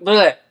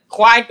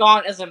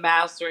 Qui-Gon as a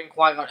Master and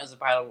Qui-Gon as a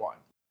Padawan.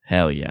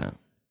 Hell yeah.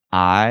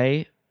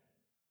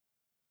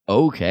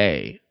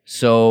 Okay.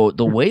 So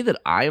the way that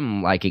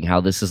I'm liking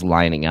how this is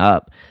lining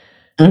up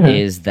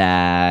is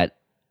that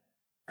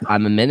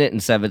I'm 1 minute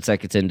and 7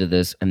 seconds into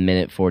this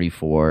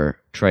 1:44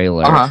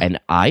 trailer, and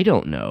I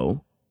don't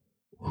know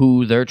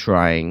who they're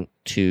trying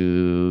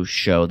to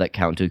show that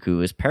Count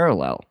Dooku is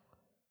parallel.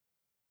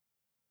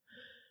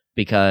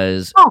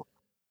 Because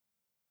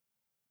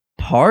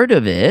part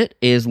of it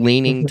is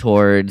leaning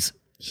towards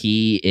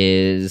he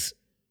is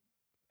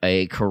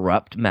a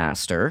corrupt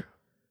master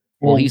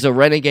Well, he's a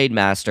renegade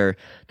master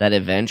that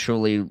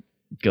eventually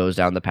goes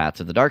down the path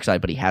to the dark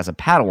side, but he has a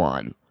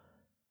Padawan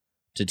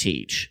to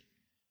teach.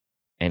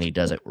 And he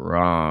does it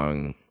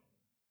wrong.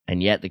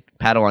 And yet the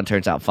Padawan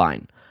turns out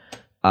fine.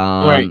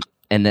 Right.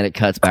 And then it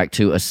cuts back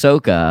to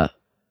Ahsoka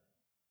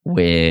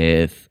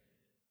with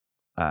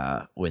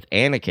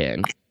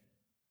Anakin.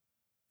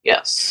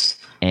 Yes.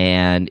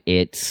 And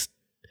it's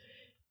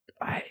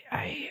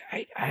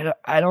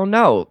I don't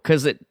know,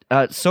 because it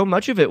so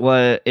much of it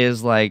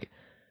is like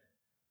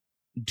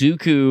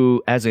Dooku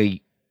as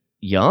a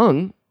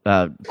young,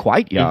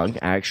 quite young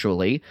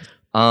actually,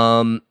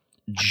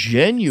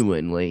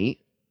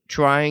 genuinely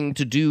trying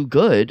to do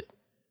good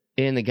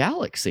in the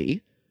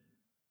galaxy,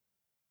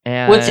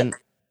 and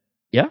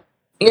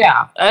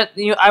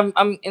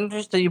I'm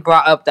interested you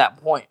brought up that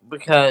point,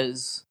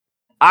 because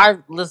I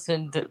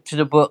listened to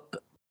the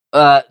book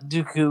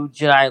Dooku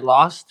Jedi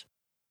Lost,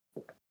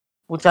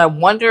 which I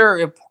wonder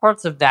if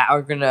parts of that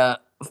are gonna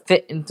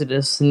fit into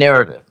this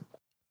narrative.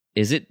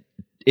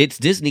 It's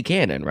Disney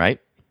canon, right?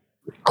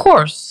 Of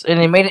course, and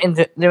they made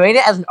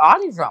it as an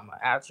audio drama,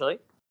 actually.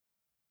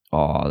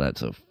 Oh,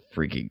 that's so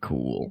freaking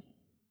cool.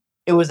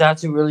 It was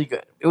actually really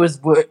good. It was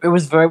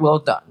very well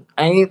done.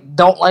 I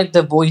don't like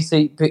the voice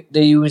they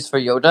use for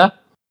Yoda.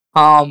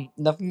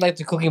 Nothing like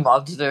the Cookie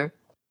Monster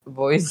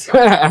voice.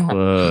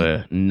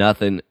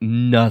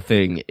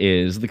 Nothing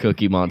is the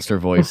Cookie Monster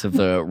voice of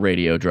the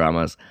radio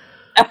dramas.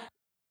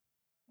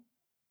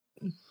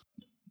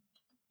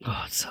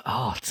 It's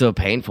so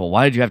painful.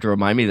 Why did you have to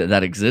remind me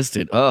that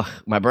existed? Ugh,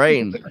 my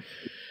brain.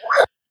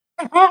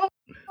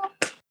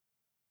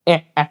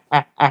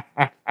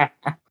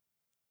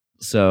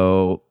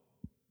 So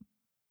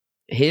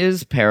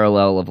his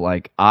parallel of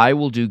like, I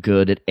will do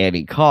good at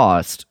any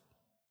cost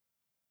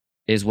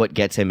is what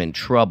gets him in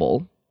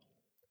trouble.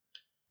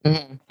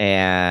 Mm-hmm.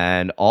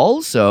 And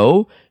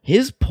also,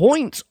 his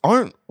points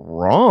aren't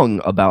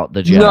wrong about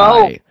the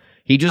Jedi.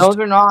 No,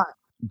 they're not.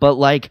 But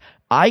like,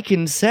 I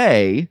can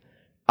say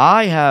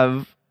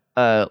I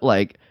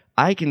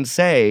can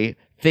say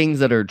things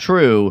that are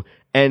true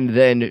and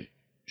then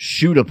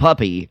shoot a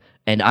puppy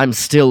and I'm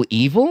still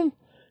evil?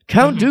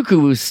 Count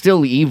Dooku is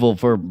still evil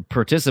for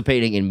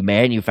participating in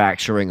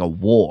manufacturing a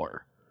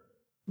war.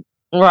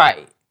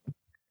 Right.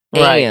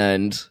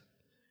 And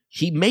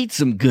he made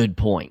some good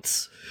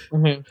points.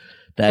 Mm-hmm.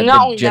 That the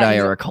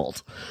Jedi are a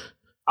cult.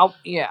 Oh,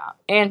 yeah.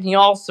 And he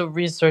also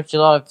researched a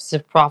lot of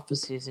Sith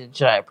prophecies and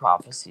Jedi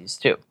prophecies,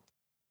 too.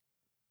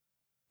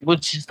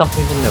 Which is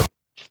something to note.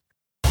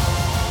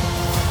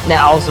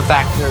 That also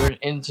factored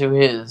into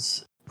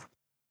his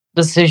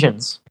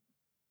decisions.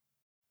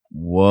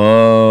 Whoa.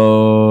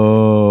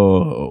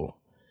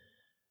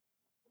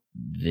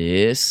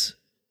 This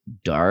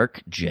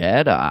Dark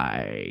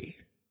Jedi.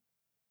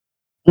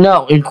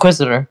 No,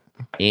 Inquisitor.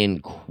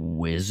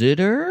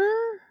 Inquisitor?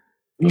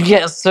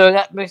 Yes, so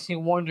that makes me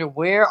wonder,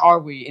 where are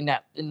we in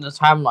the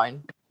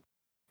timeline?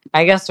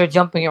 I guess they're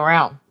jumping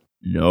around.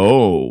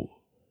 No.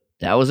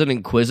 That was an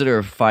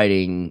Inquisitor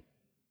fighting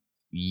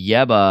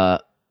Yeba,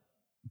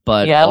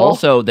 but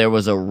also there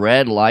was a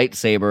red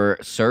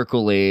lightsaber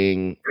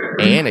circling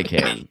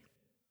Anakin.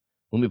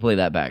 Let me play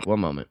that back. One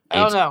moment. I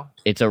don't know.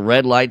 It's a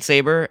red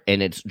lightsaber,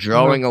 and it's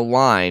drawing a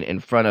line in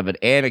front of an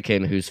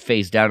Anakin who's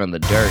face down in the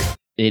dirt.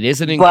 It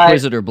is an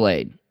Inquisitor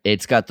blade.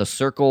 It's got the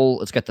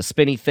circle. It's got the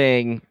spinny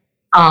thing.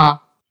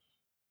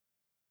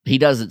 He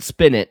doesn't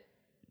spin it.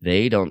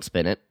 They don't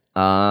spin it.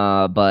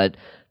 But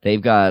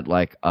they've got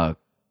like a...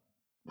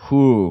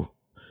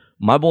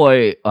 My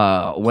boy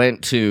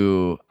went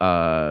to...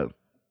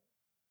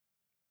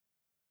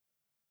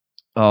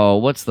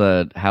 what's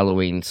the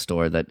Halloween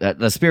store?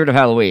 The Spirit of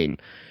Halloween.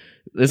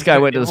 This guy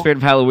went to the Spirit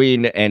of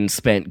Halloween and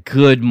spent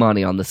good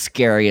money on the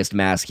scariest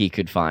mask he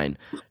could find.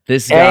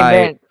 This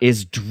guy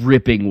is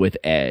dripping with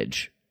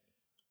edge.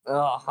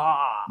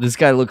 This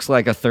guy looks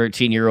like a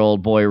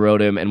 13-year-old boy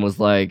wrote him and was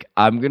like,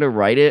 I'm going to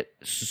write it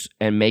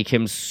and make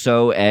him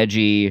so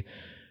edgy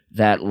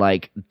that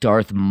like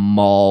Darth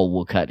Maul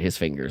will cut his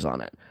fingers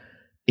on it.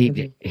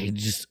 He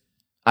just,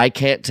 I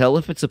can't tell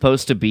if it's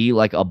supposed to be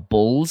like a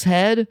bull's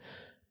head,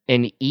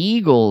 an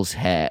eagle's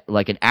head,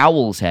 like an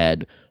owl's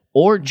head,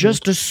 or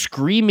just a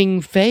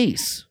screaming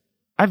face.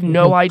 I have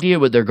no idea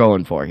what they're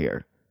going for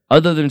here,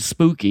 other than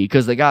spooky,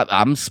 because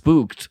I'm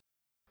spooked.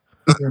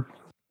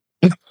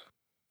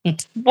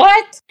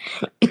 What?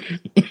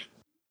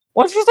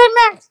 What'd you say,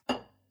 Max?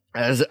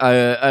 As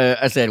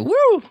I said,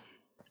 woo!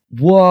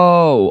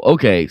 Whoa!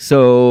 Okay,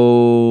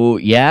 so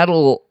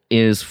Yaddle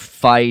is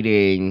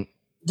fighting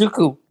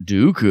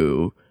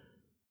Dooku,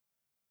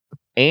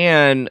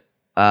 and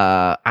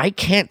I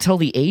can't tell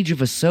the age of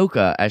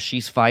Ahsoka as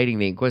she's fighting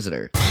the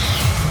Inquisitor.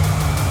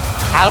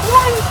 How do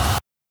I?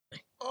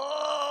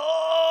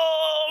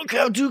 Oh,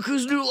 Count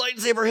Dooku's new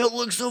lightsaber hilt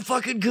looks so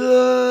fucking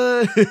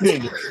good.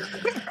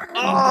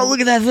 Oh, look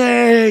at that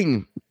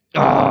thing.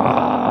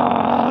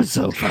 Oh,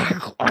 so fucking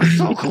cool.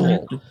 So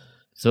cool.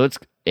 So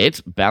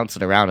it's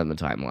bouncing around in the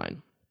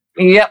timeline.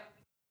 Yep.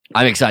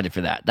 I'm excited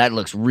for that. That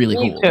looks really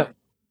cool. Too.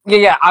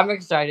 Yeah, I'm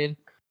excited.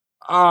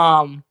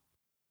 I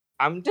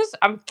I'm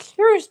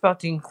curious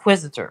about the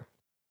Inquisitor.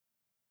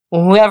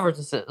 Whoever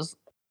this is.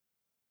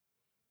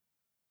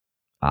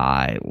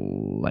 I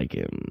like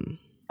him.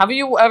 Have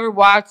you ever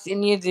watched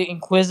any of the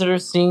Inquisitor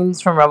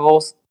scenes from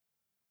Rebels?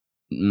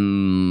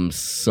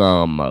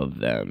 Some of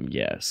them,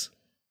 yes.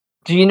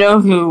 Do you know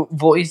who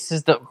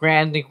voices the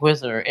Grand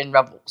Inquisitor in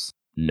Rebels?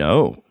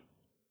 No.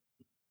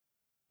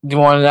 Do you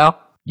want to know?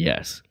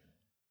 Yes.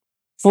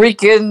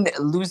 Freaking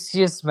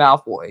Lucius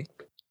Malfoy.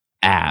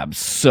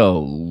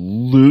 Absolutely.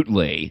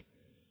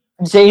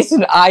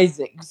 Jason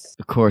Isaacs.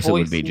 Of course it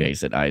would be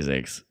Jason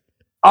Isaacs.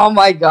 Oh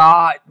my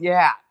god,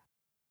 yeah.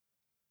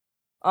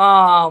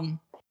 So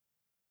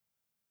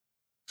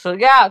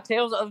yeah,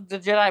 Tales of the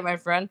Jedi, my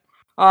friend.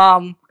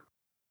 And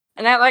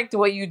I like the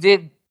way you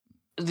did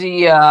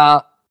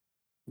the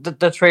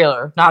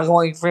trailer, not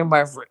going frame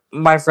by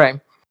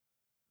frame.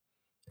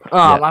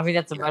 Yeah. I think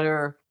that's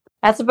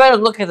a better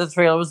look at the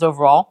trailers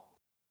overall.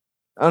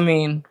 I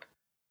mean,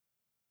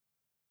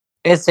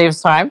 it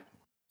saves time.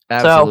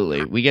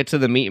 Absolutely. We get to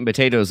the meat and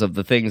potatoes of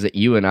the things that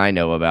you and I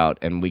know about,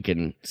 and we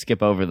can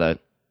skip over the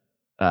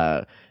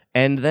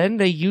and then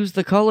they use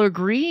the color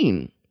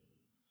green.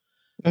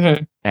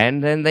 Mm-hmm.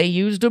 And then they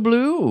used a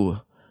blue.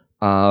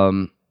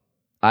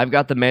 I've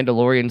got the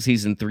Mandalorian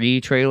Season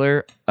 3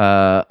 trailer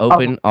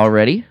open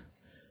already.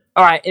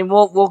 Alright, and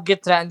we'll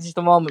get to that in just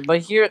a moment. But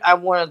here I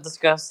want to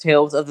discuss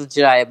Tales of the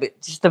Jedi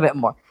just a bit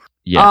more.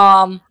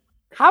 Yeah.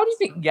 How do you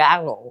think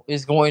Yaddle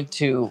is going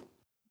to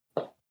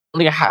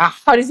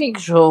how do you think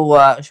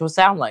she'll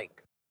sound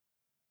like?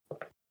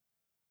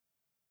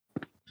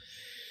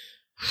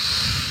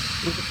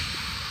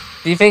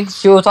 Do you think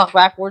she will talk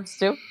backwards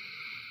too?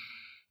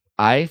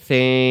 I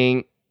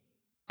think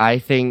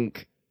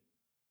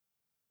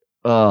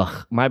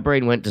my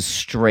brain went to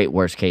straight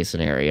worst case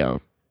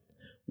scenario.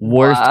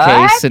 Worst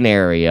case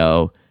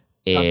scenario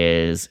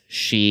is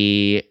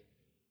she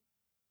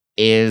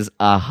is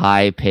a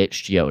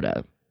high-pitched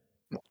Yoda.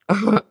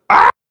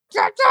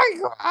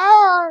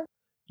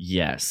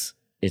 Yes,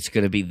 it's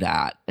going to be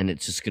that, and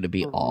it's just going to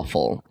be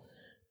awful.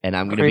 And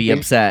I'm going to be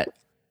upset.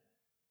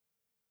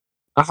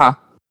 Uh-huh.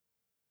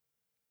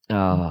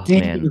 Oh,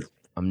 man.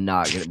 I'm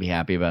not going to be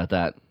happy about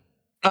that.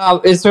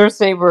 Is her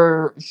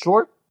saber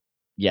short?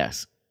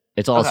 Yes.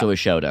 It's also a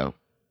Shoto.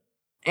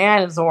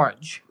 And it's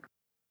orange.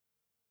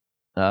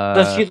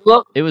 Does she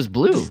look... It was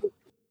blue.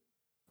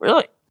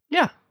 Really?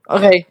 Yeah.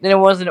 Okay, then it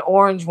was an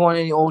orange one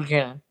in the old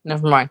canon.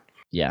 Never mind.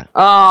 Yeah.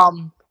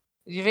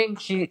 Do you think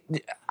she...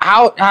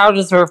 How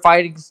does her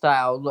fighting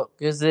style look?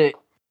 Is it,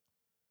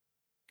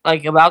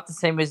 like, about the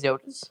same as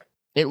Yoda's?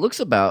 It looks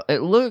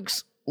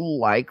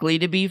likely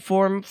to be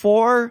Form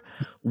 4,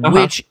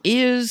 which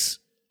is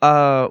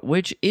Count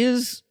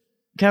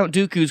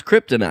Dooku's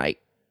kryptonite.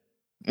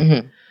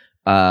 Mm-hmm.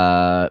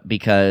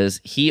 Because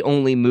he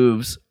only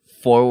moves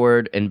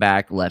forward and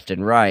back, left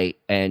and right,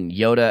 and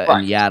Yoda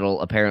and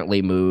Yaddle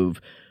apparently move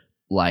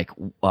like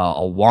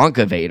a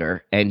Wonka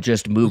Vader and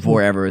just move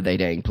wherever they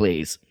dang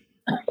please.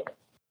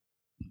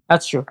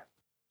 That's true.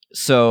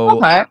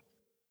 So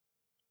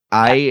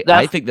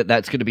I think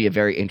that's going to be a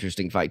very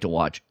interesting fight to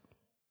watch.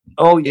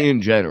 Oh yeah,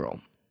 in general.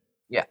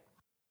 Yeah.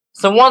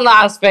 So one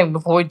last thing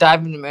before we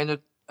dive into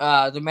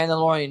the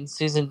Mandalorian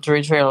Season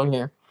 3 trailer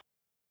here.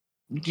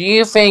 Do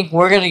you think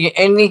we're going to get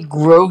any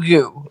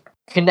Grogu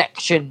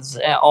connections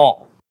at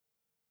all?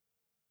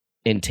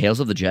 In Tales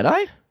of the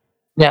Jedi?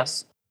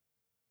 Yes.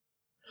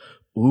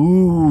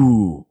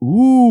 Ooh,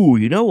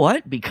 you know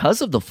what?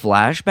 Because of the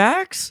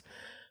flashbacks,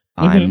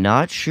 I'm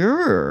not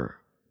sure.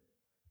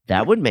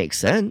 That would make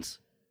sense.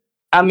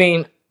 I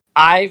mean,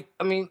 a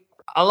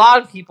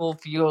lot of people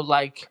feel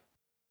like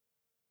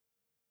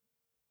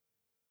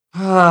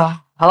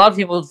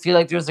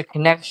there's a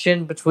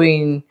connection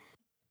between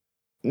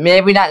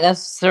maybe not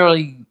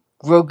necessarily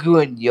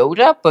Grogu and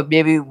Yoda, but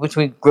maybe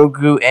between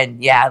Grogu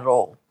and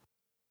Yaddle.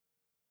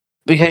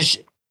 Because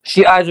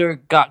she either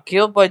got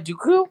killed by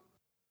Dooku,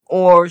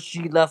 or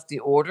she left the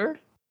Order,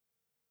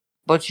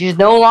 but she's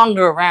no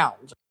longer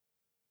around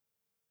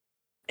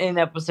in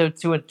episode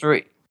 2 and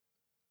 3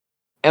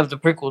 of the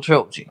prequel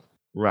trilogy.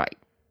 Right.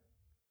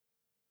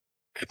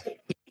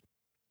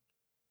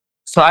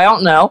 So I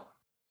don't know.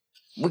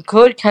 We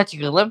could catch a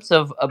glimpse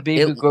of a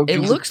baby Grogu. It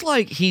looks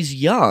like he's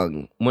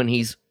young when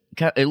he's...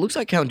 It looks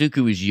like Count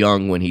Dooku is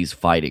young when he's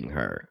fighting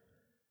her.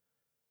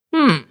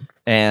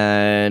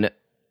 And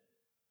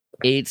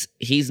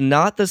he's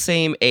not the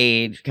same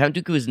age. Count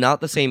Dooku is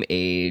not the same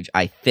age,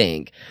 I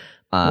think,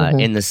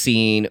 in the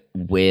scene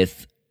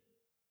with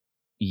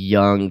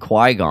young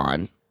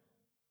Qui-Gon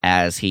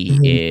as he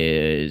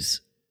is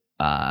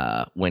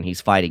when he's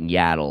fighting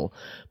Yaddle.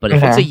 But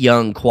if it's a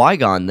young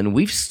Qui-Gon, then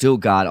we've still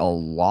got a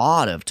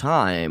lot of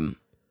time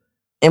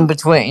in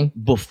between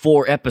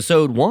before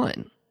episode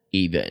 1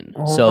 even.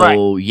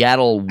 So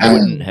Yaddle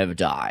wouldn't have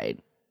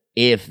died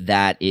if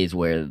that is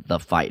where the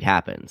fight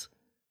happens.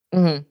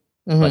 But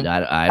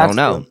I don't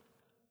know.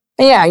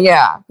 True.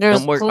 Yeah.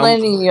 There's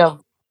plenty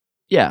of...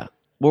 Yeah.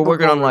 We're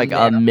working on like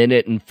a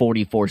minute and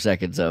 44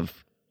 seconds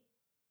of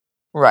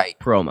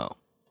promo.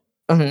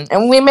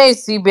 And we may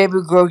see Baby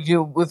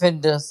Grogu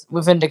within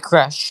the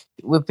crash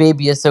with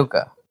Baby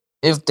Ahsoka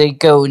if they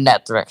go in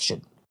that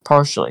direction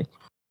partially.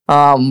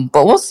 But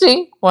we'll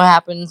see what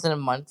happens in a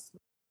month.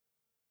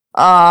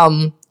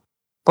 But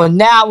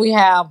now we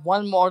have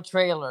one more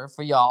trailer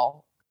for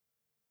y'all.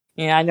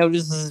 And I know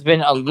this has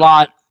been a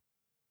lot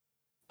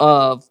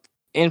of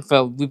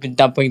info we've been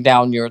dumping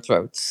down your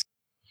throats.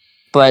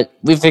 But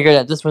we figured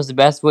that this was the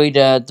best way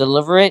to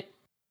deliver it.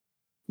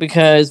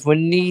 Because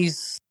when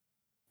these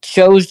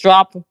shows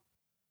drop,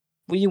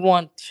 we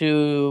want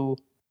to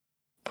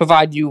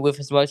provide you with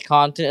as much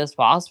content as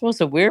possible.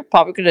 So we're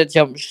probably going to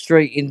jump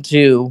straight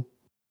into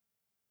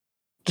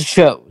the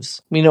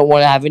shows. We don't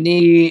want to have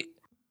any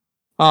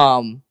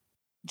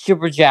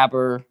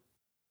jabberwocky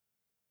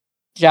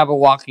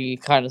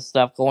kind of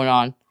stuff going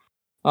on.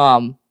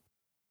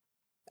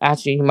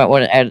 Actually, you might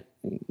want to add,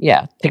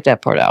 take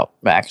that part out,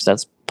 Max.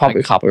 That's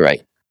probably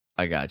copyright.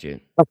 I got you.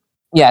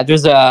 Yeah,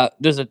 there's a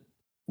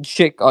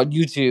chick on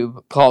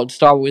YouTube called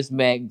Star Wars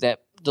Meg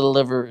that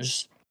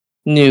delivers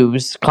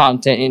news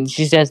content, and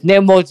she says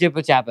no more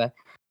jibber jabber.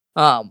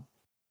 I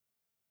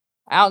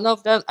don't know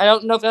if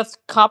that's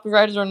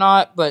copyrighted or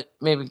not, but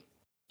maybe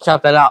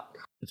chop that out.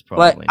 It's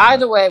probably but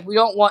either way, we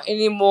don't want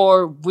any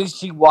more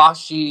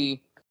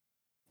wishy-washy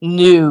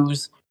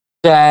news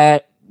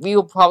that we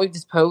will probably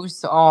just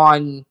post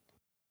on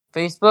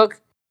Facebook.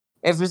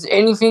 If there's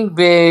anything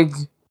big,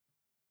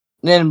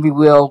 then we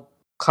will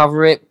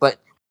cover it, but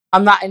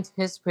I'm not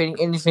anticipating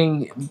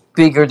anything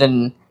bigger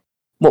than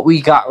what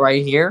we got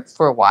right here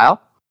for a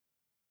while.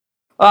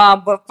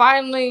 But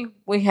finally,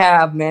 we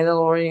have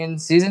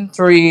Mandalorian Season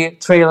 3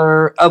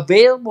 trailer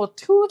available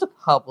to the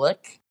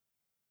public.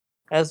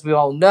 As we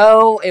all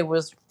know, it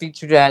was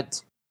featured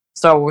at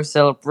Star Wars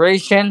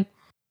Celebration,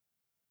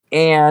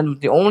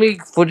 and the only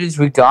footage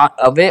we got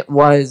of it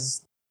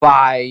was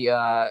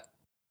by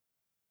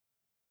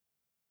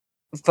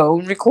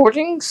phone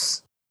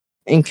recordings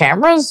and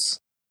cameras.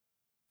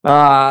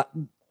 Yeah.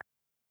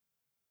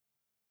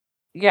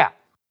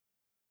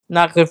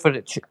 Not good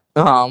footage.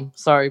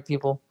 Sorry,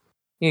 people.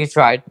 You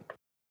tried.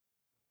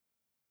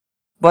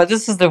 But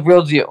this is the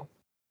real deal.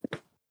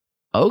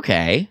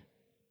 Okay.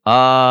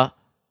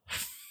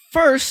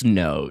 First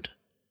note.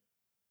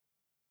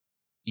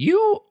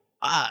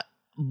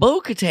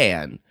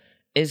 Bo-Katan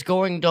is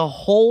going to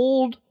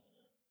hold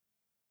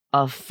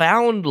a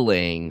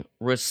foundling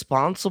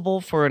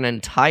responsible for an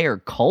entire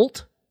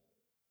cult?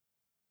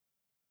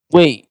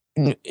 Wait,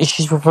 is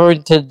she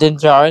referring to Din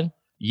Djarin?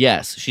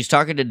 Yes, she's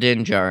talking to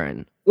Din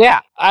Djarin.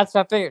 Yeah, that's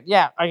what I figured.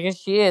 Yeah, I guess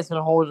she is going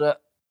to hold a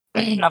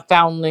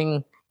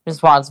foundling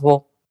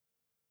responsible.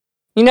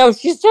 You know,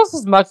 she's just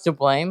as much to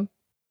blame.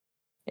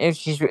 If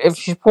she's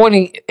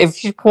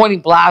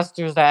pointing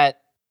blasters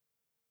at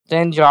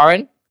Din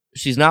Djarin.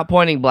 She's not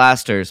pointing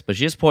blasters, but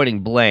she's pointing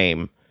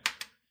blame.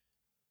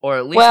 Or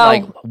at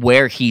least,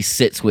 where he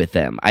sits with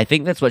them. I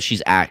think that's what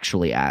she's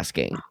actually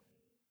asking.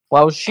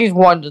 Well, she's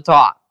one to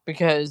talk,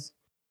 because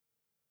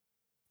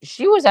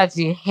she was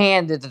actually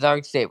handed the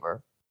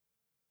Darksaber.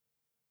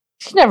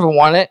 She never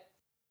won it.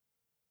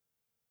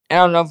 I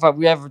don't know if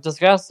we ever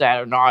discussed that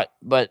or not,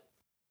 but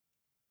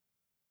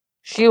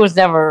she was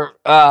never,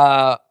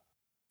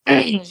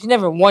 she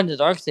never won the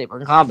Darksaber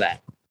in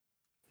combat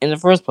in the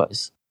first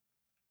place.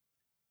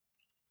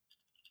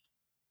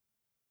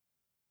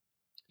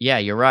 Yeah,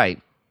 you're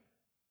right.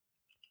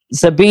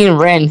 Sabine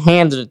Wren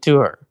handed it to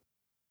her.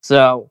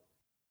 So,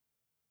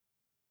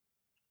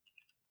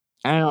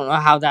 I don't know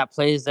how that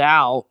plays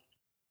out.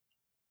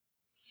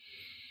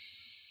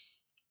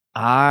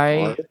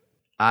 I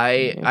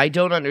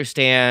don't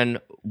understand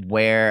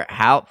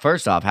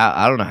first off,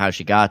 I don't know how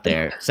she got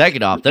there.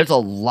 Second off, there's a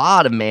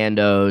lot of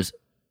Mandos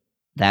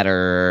that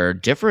are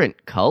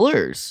different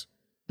colors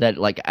that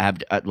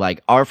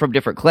are from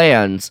different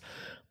clans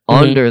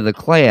under the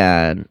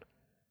clan.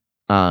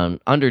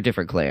 Under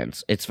different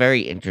clans. It's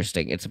very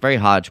interesting. It's very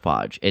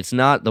hodgepodge. It's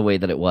not the way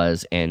that it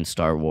was in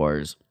Star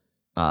Wars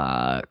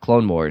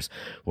Clone Wars,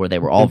 where they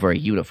were all very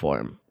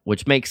uniform,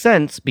 which makes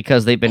sense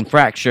because they've been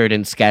fractured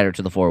and scattered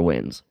to the four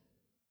winds.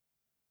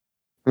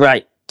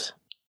 Right.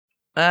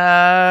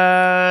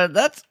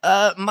 That's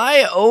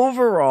my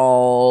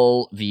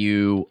overall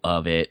view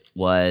of it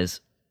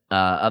was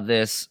of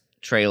this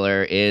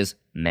trailer is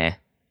meh.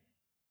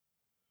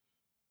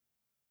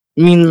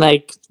 You mean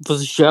like for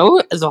the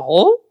show as a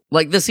whole?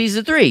 Like the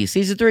season 3.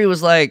 Season 3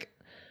 was like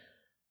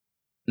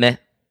meh.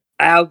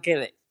 I'll get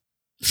it.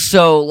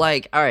 So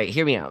alright,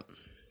 hear me out.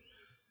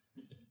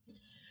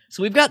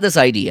 So we've got this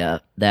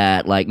idea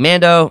that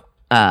Mando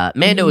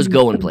is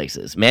going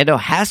places. Mando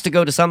has to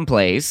go to some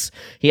place.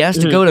 He has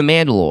to go to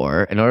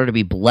Mandalore in order to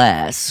be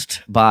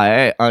blessed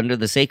by under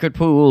the sacred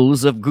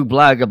pools of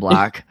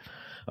Gublagablak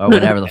or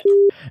whatever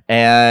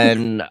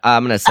and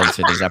I'm gonna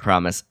censor these, I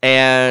promise.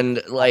 And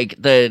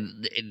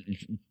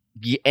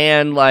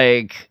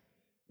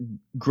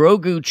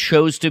Grogu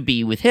chose to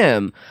be with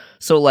him,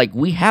 so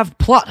we have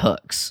plot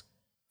hooks.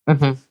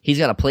 He's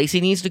got a place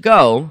he needs to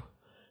go.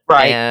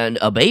 Right. And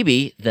a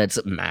baby that's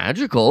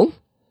magical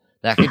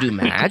that can do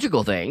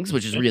magical things,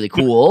 which is really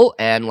cool.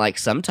 And like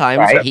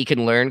sometimes he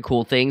can learn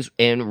cool things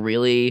in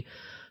really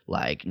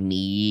like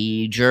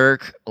knee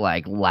jerk,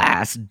 like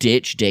last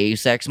ditch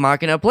Deus Ex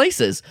Machina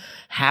places.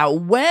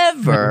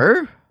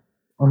 However,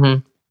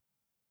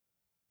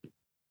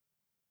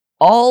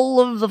 all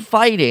of the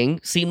fighting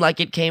seemed like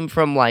it came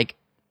from like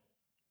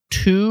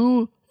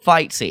 2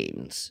 fight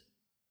scenes.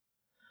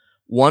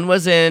 One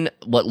was in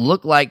what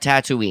looked like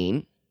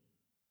Tatooine.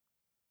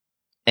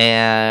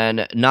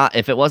 And not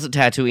if it wasn't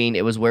Tatooine,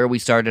 it was where we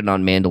started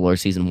on Mandalore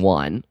season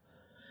 1.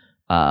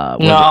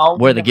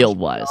 Where the guild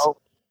was. No,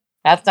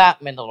 that's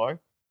not Mandalore.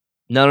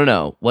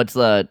 No. What's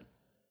the?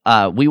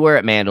 We were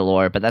at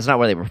Mandalore, but that's not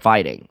where they were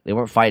fighting. They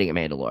weren't fighting at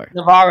Mandalore.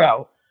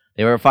 Navarro.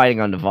 They were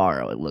fighting on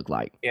Navarro. It looked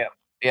like.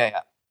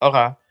 Yeah.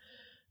 Okay.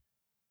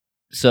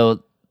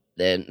 So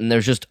then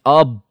there's just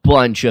a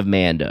bunch of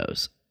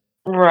Mandos.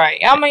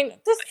 Right. I mean,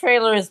 this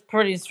trailer is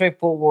pretty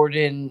straightforward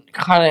and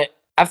kind of.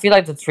 I feel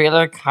like the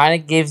trailer kind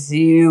of gives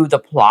you the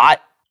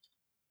plot.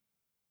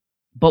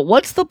 But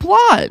what's the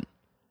plot?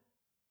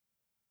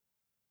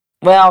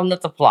 Well,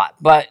 not the plot,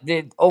 but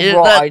the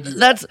overall idea.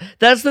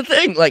 That's the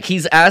thing. Like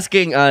he's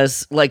asking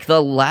us, like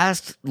the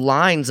last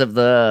lines of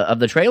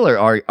the trailer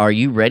are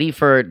you ready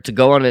to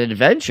go on an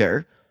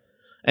adventure?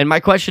 And my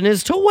question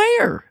is, to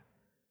where?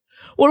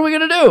 What are we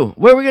gonna do?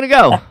 Where are we gonna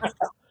go?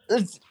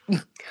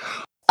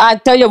 I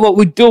tell you what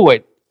we're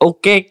doing.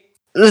 Okay,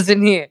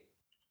 listen here.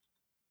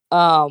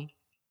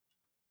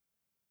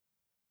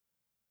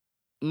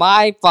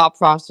 My thought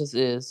process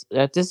is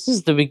that this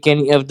is the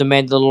beginning of the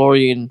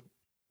Mandalorian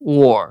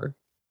war.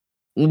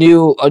 A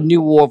new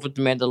war with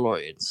the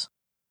Mandalorians.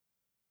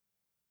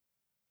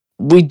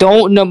 We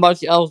don't know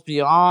much else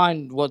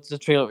beyond what the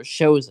trailer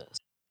shows us.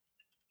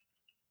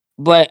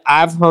 But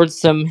I've heard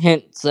some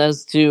hints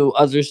as to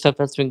other stuff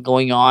that's been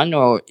going on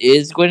or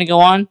is going to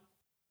go on.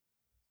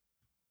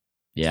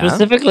 Yeah.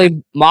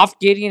 Specifically, Moff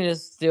Gideon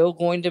is still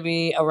going to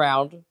be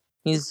around.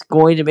 He's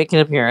going to make an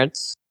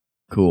appearance.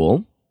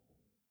 Cool.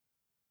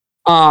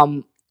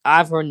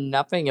 I've heard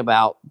nothing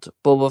about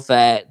Boba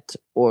Fett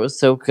or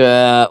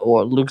Ahsoka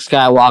or Luke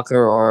Skywalker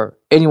or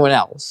anyone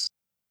else.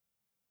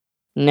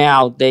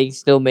 Now, they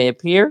still may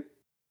appear.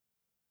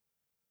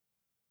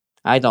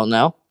 I don't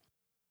know.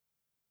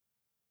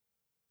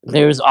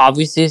 There's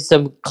obviously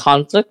some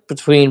conflict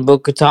between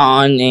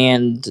Bo-Katan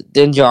and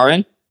Din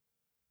Djarin.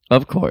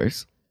 Of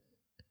course.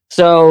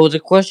 So the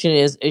question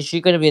is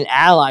she going to be an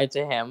ally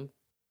to him?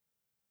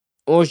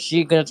 Or is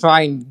she going to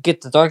try and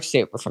get the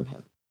Darksaber from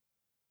him?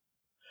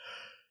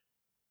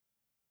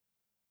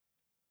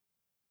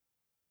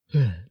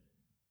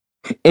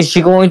 Is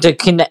she going to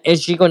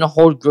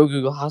hold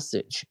Grogu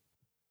hostage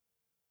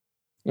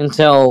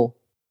until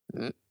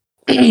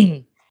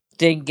Din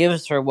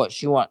gives her what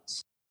she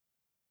wants?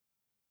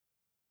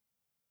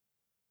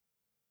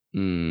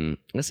 That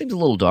seems a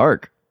little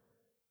dark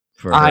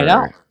for her. I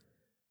know.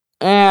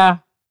 Yeah.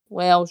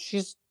 Well,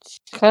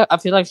 I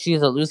feel like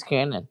she's a loose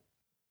cannon.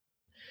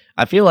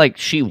 I feel like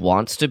she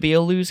wants to be a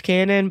loose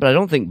cannon, but I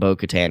don't think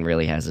Bo-Katan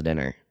really has it in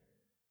her.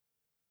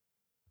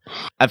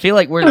 I feel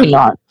like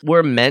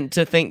we're meant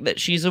to think that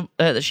she's a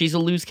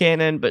loose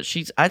cannon, but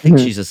I think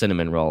she's a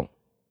cinnamon roll.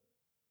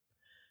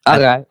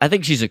 Okay. I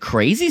think she's a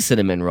crazy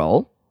cinnamon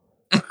roll.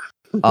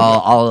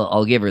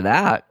 I'll give her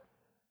that.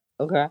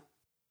 Okay.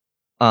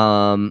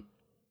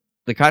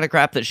 The kind of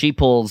crap that she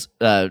pulls,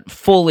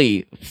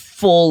 fully,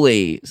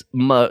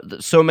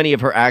 so many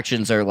of her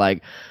actions are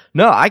like,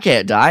 no, I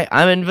can't die.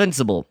 I'm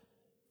invincible.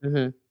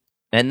 Mm-hmm.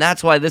 And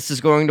that's why this is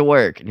going to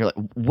work. And you're like,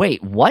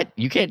 wait, what?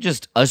 You can't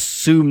just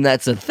assume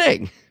that's a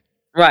thing.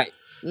 Right.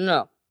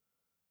 No.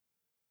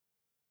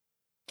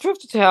 Truth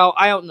to tell,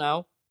 I don't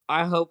know.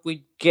 I hope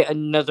we get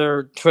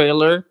another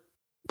trailer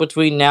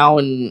between now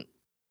and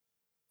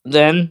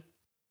then.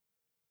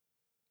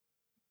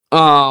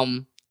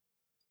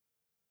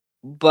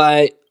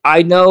 But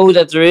I know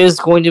that there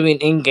is going to be an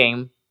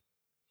in-game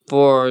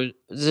for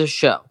this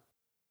show.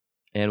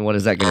 And what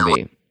is that going to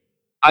be?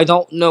 I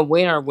don't know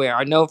when or where.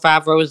 I know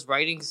Favreau is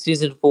writing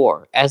season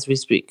 4 as we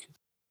speak.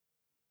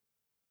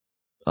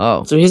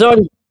 Oh. So he's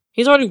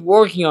already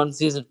working on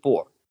season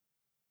 4.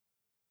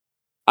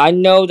 I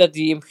know that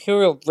the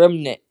Imperial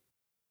Remnant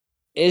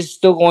is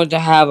still going to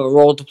have a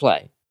role to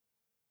play.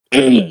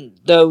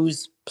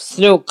 Those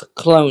Snoke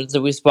clones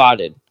that we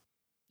spotted.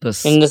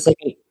 In the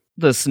second...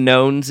 The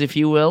Snones, if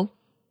you will.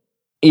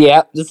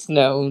 Yeah, the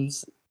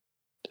Snones.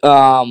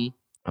 I'm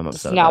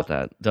upset about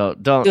that.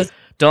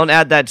 Don't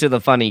add that to the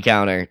funny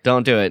counter.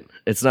 Don't do it.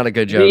 It's not a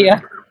good joke. Yeah.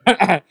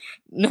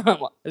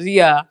 No,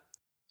 the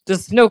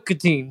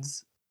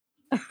Snoke-a-teens.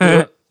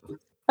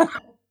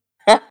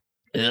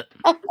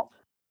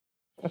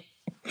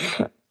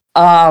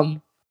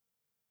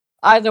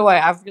 Either way,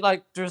 I feel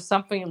like there's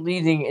something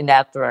leading in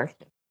that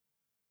direction.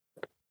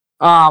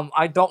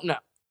 I don't know.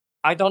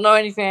 I don't know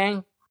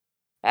anything.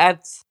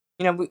 That's,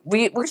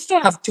 we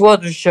still have 2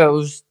 other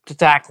shows to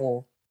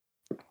tackle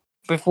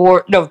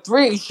before,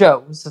 3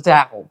 shows to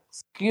tackle.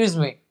 Excuse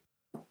me.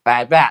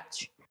 Bad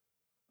batch.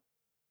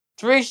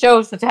 3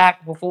 shows to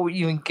tackle before we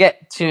even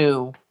get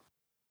to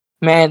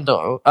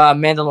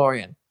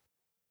Mandalorian.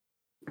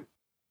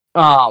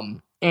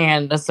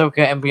 And Ahsoka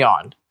and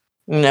beyond.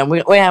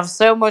 We have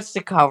so much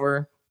to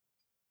cover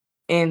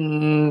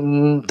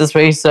in the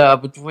space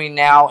between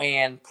now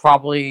and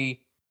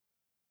probably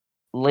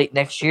late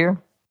next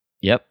year.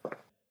 Yep.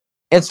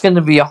 It's going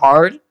to be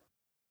hard.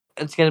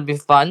 It's going to be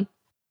fun.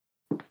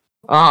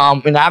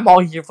 And I'm all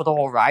here for the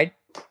whole ride.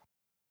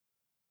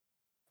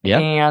 Yeah.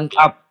 And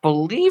I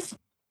believe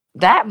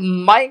that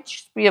might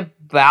just be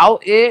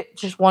about it.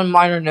 Just one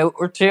minor note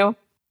or two.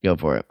 Go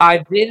for it. I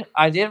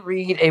did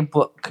read a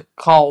book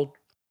called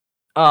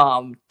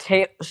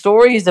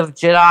Stories of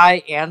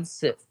Jedi and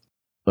Sith.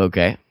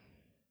 Okay.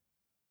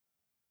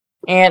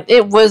 And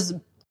it was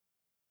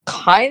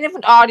kind of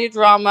an audio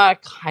drama,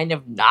 kind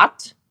of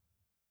not.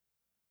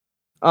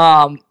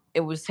 It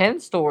was 10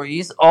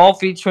 stories, all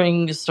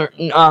featuring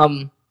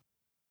certain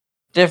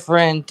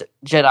different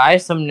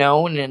Jedi, some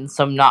known and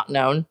some not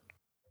known.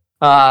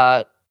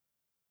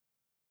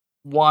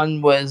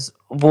 One was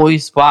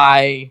voiced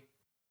by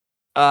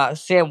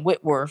Sam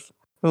Witwer,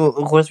 who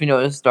of course we know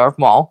as Darth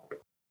Maul.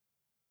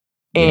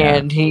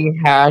 And he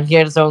had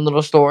his own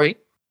little story.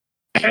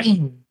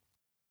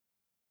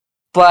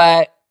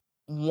 But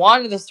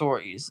one of the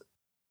stories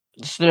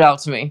stood out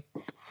to me.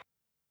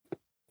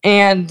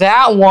 And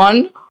that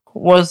one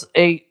was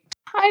a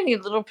tiny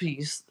little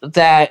piece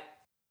that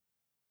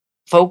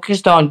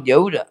focused on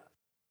Yoda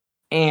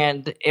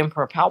and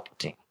Emperor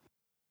Palpatine.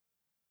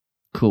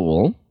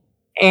 Cool.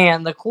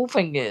 And the cool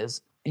thing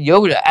is,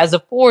 Yoda, as a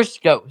Force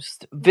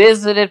ghost,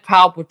 visited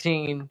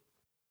Palpatine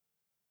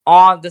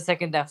on the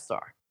second Death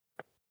Star.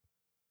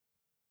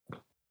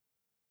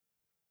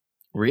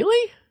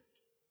 Really?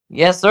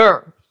 Yes,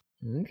 sir.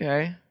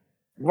 Okay.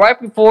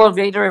 Right before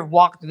Vader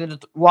walked in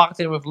with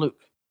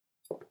Luke.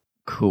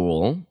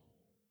 Cool.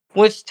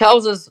 Which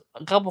tells us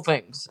a couple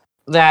things.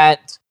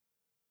 That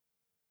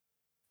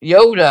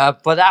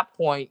Yoda, by that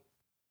point,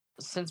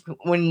 since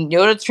when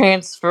Yoda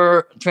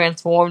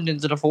transformed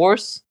into the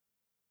Force,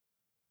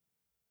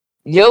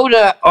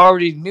 Yoda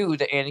already knew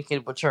that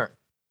Anakin would turn.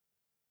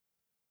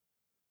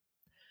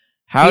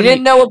 He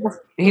didn't know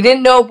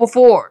it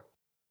before,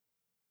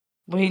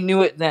 but he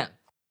knew it then.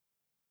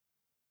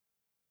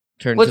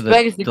 Turn to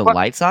the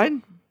light side?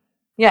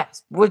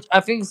 Yes, which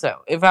I think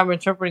so, if I'm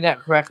interpreting that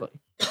correctly.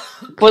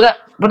 But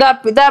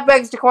that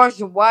begs the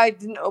question: why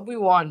didn't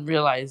Obi-Wan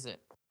realize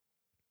it?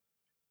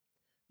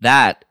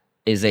 That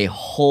is a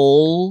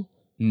whole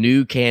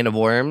new can of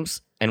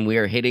worms, and we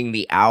are hitting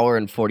the hour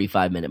and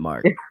 45-minute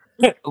mark.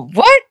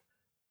 What?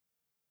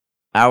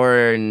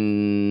 Hour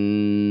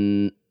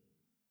and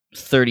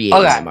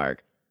 38-minute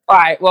mark. All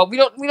right. Well, we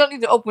don't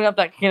need to open up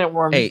that can of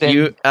worms.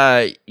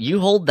 Hey, you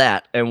hold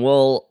that, and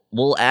we'll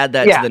add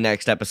that to the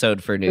next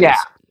episode for news.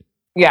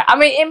 Yeah. I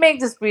mean, it may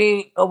just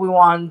be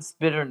Obi-Wan's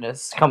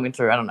bitterness coming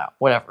through. I don't know.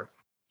 Whatever.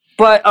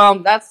 But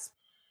that's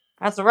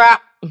a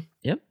wrap.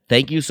 Yep.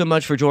 Thank you so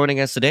much for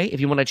joining us today.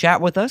 If you want to chat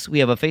with us, we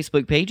have a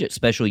Facebook page at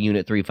Special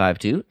Unit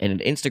 352 and an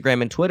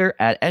Instagram and Twitter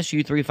at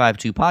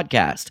SU352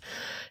 Podcast.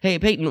 Hey,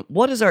 Peyton,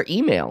 what is our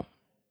email?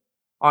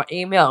 Our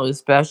email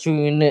is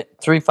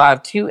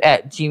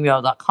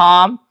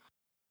specialunit352@gmail.com.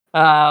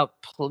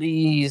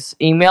 Please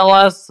email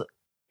us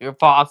your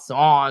thoughts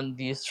on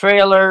these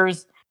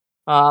trailers.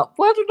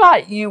 Whether or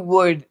not you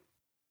would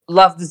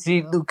love to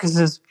see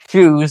Lucas's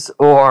shoes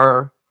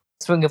or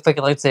swing a fake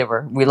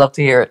lightsaber. We'd love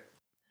to hear it.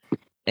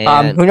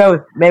 And who knows?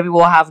 Maybe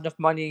we'll have enough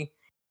money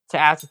to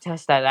actually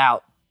test that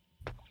out.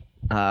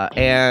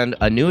 And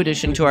a new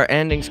addition to our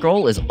ending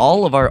scroll is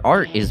all of our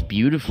art is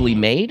beautifully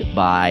made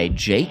by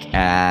Jake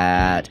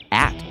at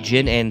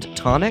Gin and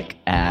Tonic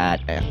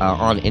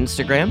on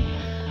Instagram.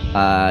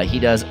 He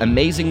does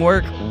amazing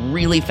work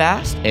really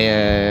fast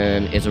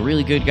and is a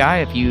really good guy.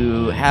 If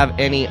you have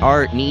any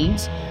art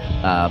needs,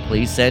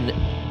 please send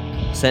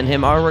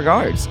him our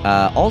regards.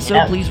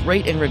 Please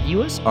rate and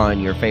review us on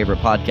your favorite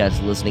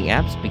podcast listening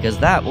apps because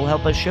that will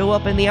help us show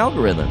up in the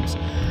algorithms.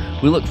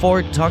 We look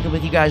forward to talking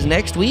with you guys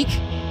next week.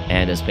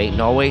 And as Peyton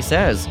always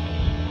says,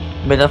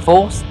 may the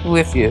Force be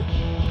with you.